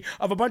democracy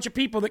of a bunch of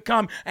people that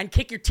come and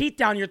kick your teeth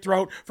down your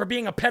throat for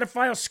being a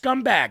pedophile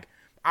scumbag?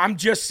 I'm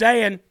just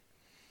saying.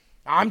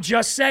 I'm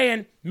just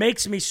saying,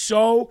 makes me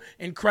so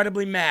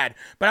incredibly mad.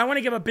 But I want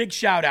to give a big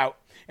shout out,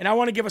 and I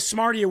want to give a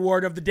Smarty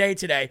Award of the day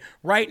today,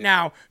 right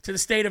now, to the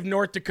state of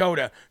North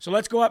Dakota. So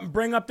let's go up and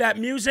bring up that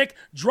music.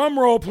 Drum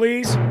roll,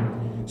 please.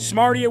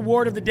 Smarty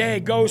Award of the day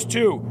goes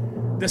to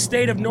the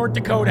state of North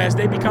Dakota as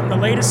they become the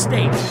latest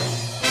state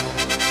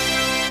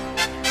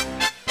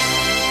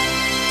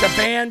to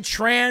ban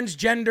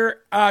transgender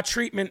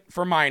treatment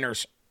for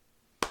minors.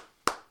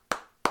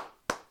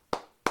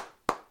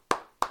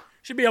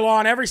 Should be a law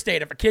in every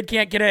state. If a kid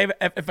can't get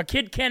if a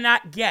kid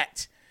cannot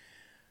get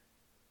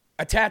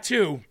a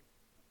tattoo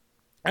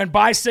and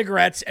buy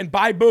cigarettes and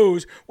buy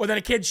booze, well, then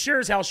a kid sure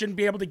as hell shouldn't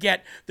be able to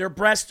get their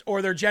breasts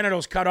or their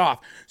genitals cut off.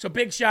 So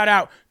big shout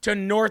out to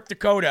North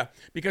Dakota,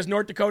 because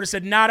North Dakota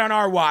said, not on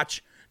our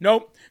watch.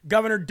 Nope.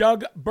 Governor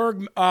Doug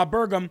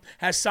Burgum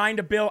has signed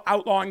a bill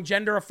outlawing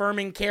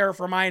gender-affirming care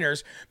for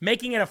minors,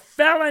 making it a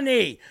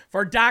felony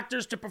for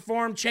doctors to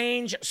perform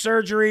change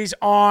surgeries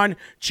on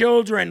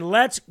children.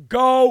 Let's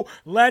go.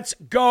 Let's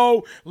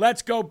go.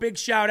 Let's go. Big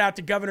shout out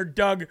to Governor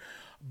Doug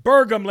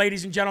Burgum,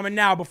 ladies and gentlemen.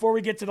 Now, before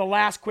we get to the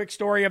last quick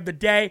story of the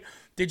day,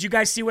 did you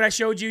guys see what I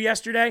showed you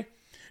yesterday?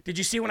 Did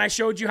you see when I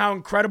showed you how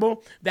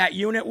incredible that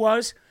unit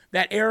was?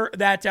 That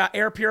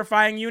air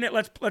purifying unit.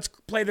 Let's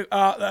play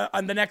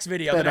on the next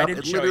video that I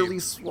didn't show you. It literally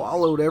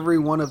swallowed every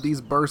one of these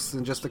bursts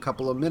in just a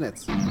couple of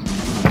minutes.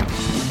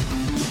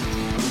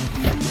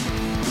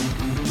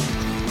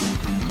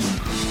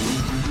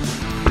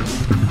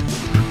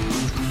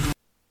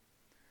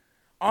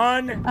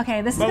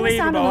 Okay, this is gonna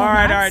sound a little all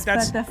right. nuts,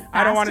 That's but the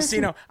I don't want to fastest see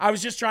no. I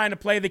was just trying to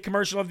play the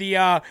commercial of the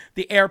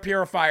air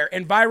purifier.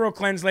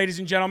 EnviroCleanse, ladies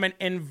and gentlemen.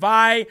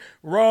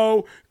 EnviroCleanse.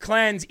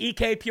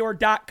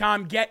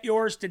 EKPure.com. Get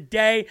yours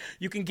today.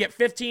 You can get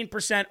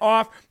 15%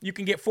 off. You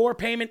can get 4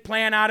 payment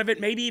plan out of it,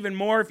 maybe even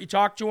more if you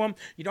talk to them.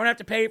 You don't have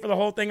to pay for the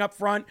whole thing up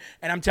front.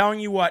 And I'm telling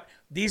you what,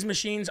 these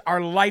machines are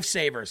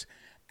lifesavers.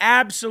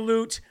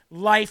 Absolute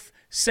life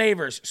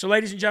savers. So,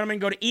 ladies and gentlemen,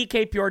 go to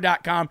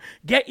ekpure.com.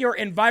 Get your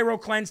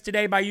EnviroCleanse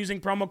today by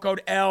using promo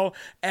code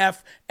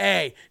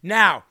LFA.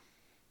 Now,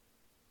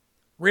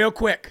 real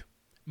quick,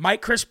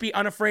 Mike Crispy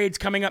Unafraid's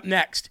coming up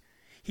next.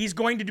 He's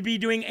going to be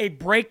doing a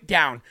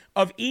breakdown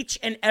of each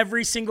and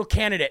every single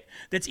candidate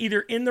that's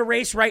either in the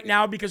race right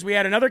now, because we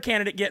had another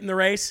candidate get in the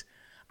race.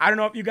 I don't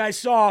know if you guys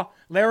saw,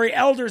 Larry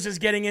Elders is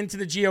getting into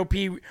the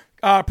GOP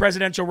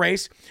presidential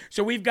race.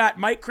 So we've got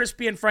Mike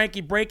Crispy and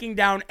Frankie breaking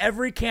down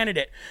every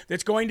candidate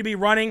that's going to be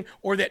running,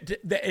 or that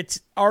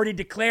it's already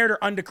declared or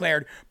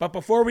undeclared. But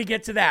before we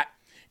get to that,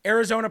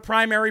 Arizona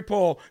primary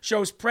poll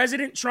shows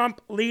President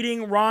Trump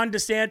leading Ron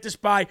DeSantis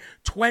by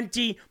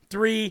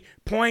 23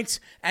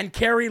 points and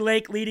Kari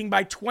Lake leading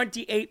by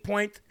 28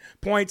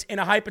 points in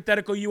a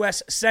hypothetical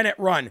U.S. Senate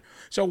run.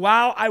 So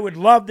while I would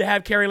love to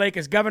have Kari Lake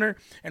as governor,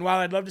 and while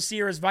I'd love to see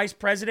her as vice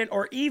president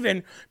or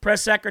even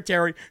press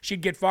secretary,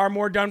 she'd get far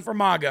more done for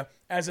MAGA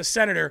as a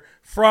senator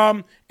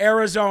from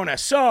Arizona.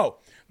 So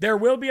there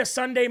will be a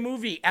Sunday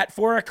movie at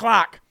 4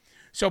 o'clock.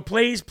 So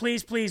please,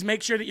 please, please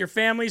make sure that your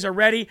families are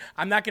ready.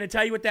 I'm not going to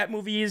tell you what that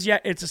movie is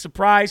yet. It's a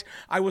surprise.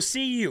 I will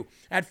see you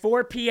at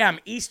 4 p.m.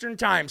 Eastern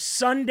Time,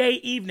 Sunday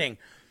evening.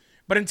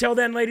 But until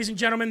then, ladies and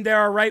gentlemen, there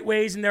are right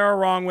ways and there are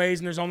wrong ways,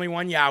 and there's only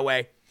one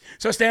Yahweh.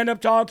 So stand up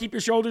tall, keep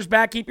your shoulders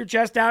back, keep your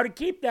chest out, and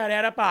keep that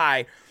head up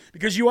high,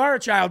 because you are a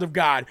child of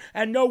God,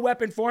 and no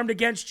weapon formed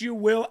against you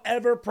will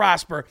ever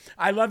prosper.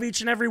 I love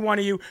each and every one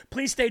of you.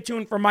 Please stay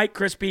tuned for Mike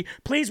Crispy.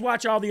 Please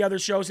watch all the other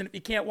shows, and if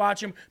you can't watch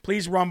them,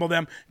 please rumble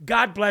them.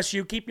 God bless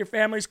you. Keep your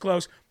families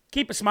close.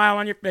 Keep a smile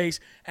on your face,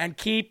 and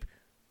keep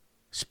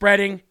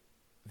spreading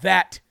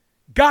that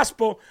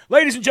gospel.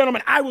 Ladies and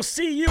gentlemen, I will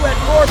see you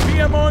at 4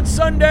 p.m. on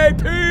Sunday.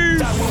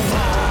 Peace.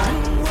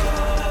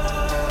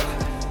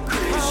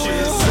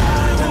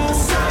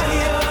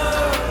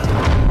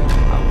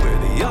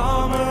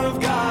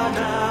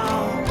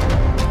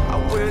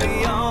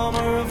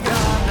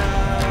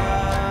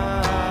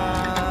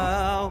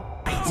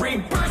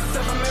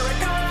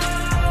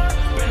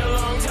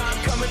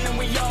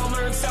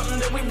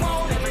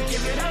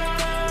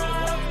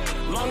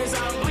 Long as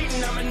I'm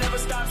bleeding, I'ma never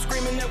stop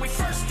screaming that we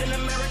first in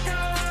America.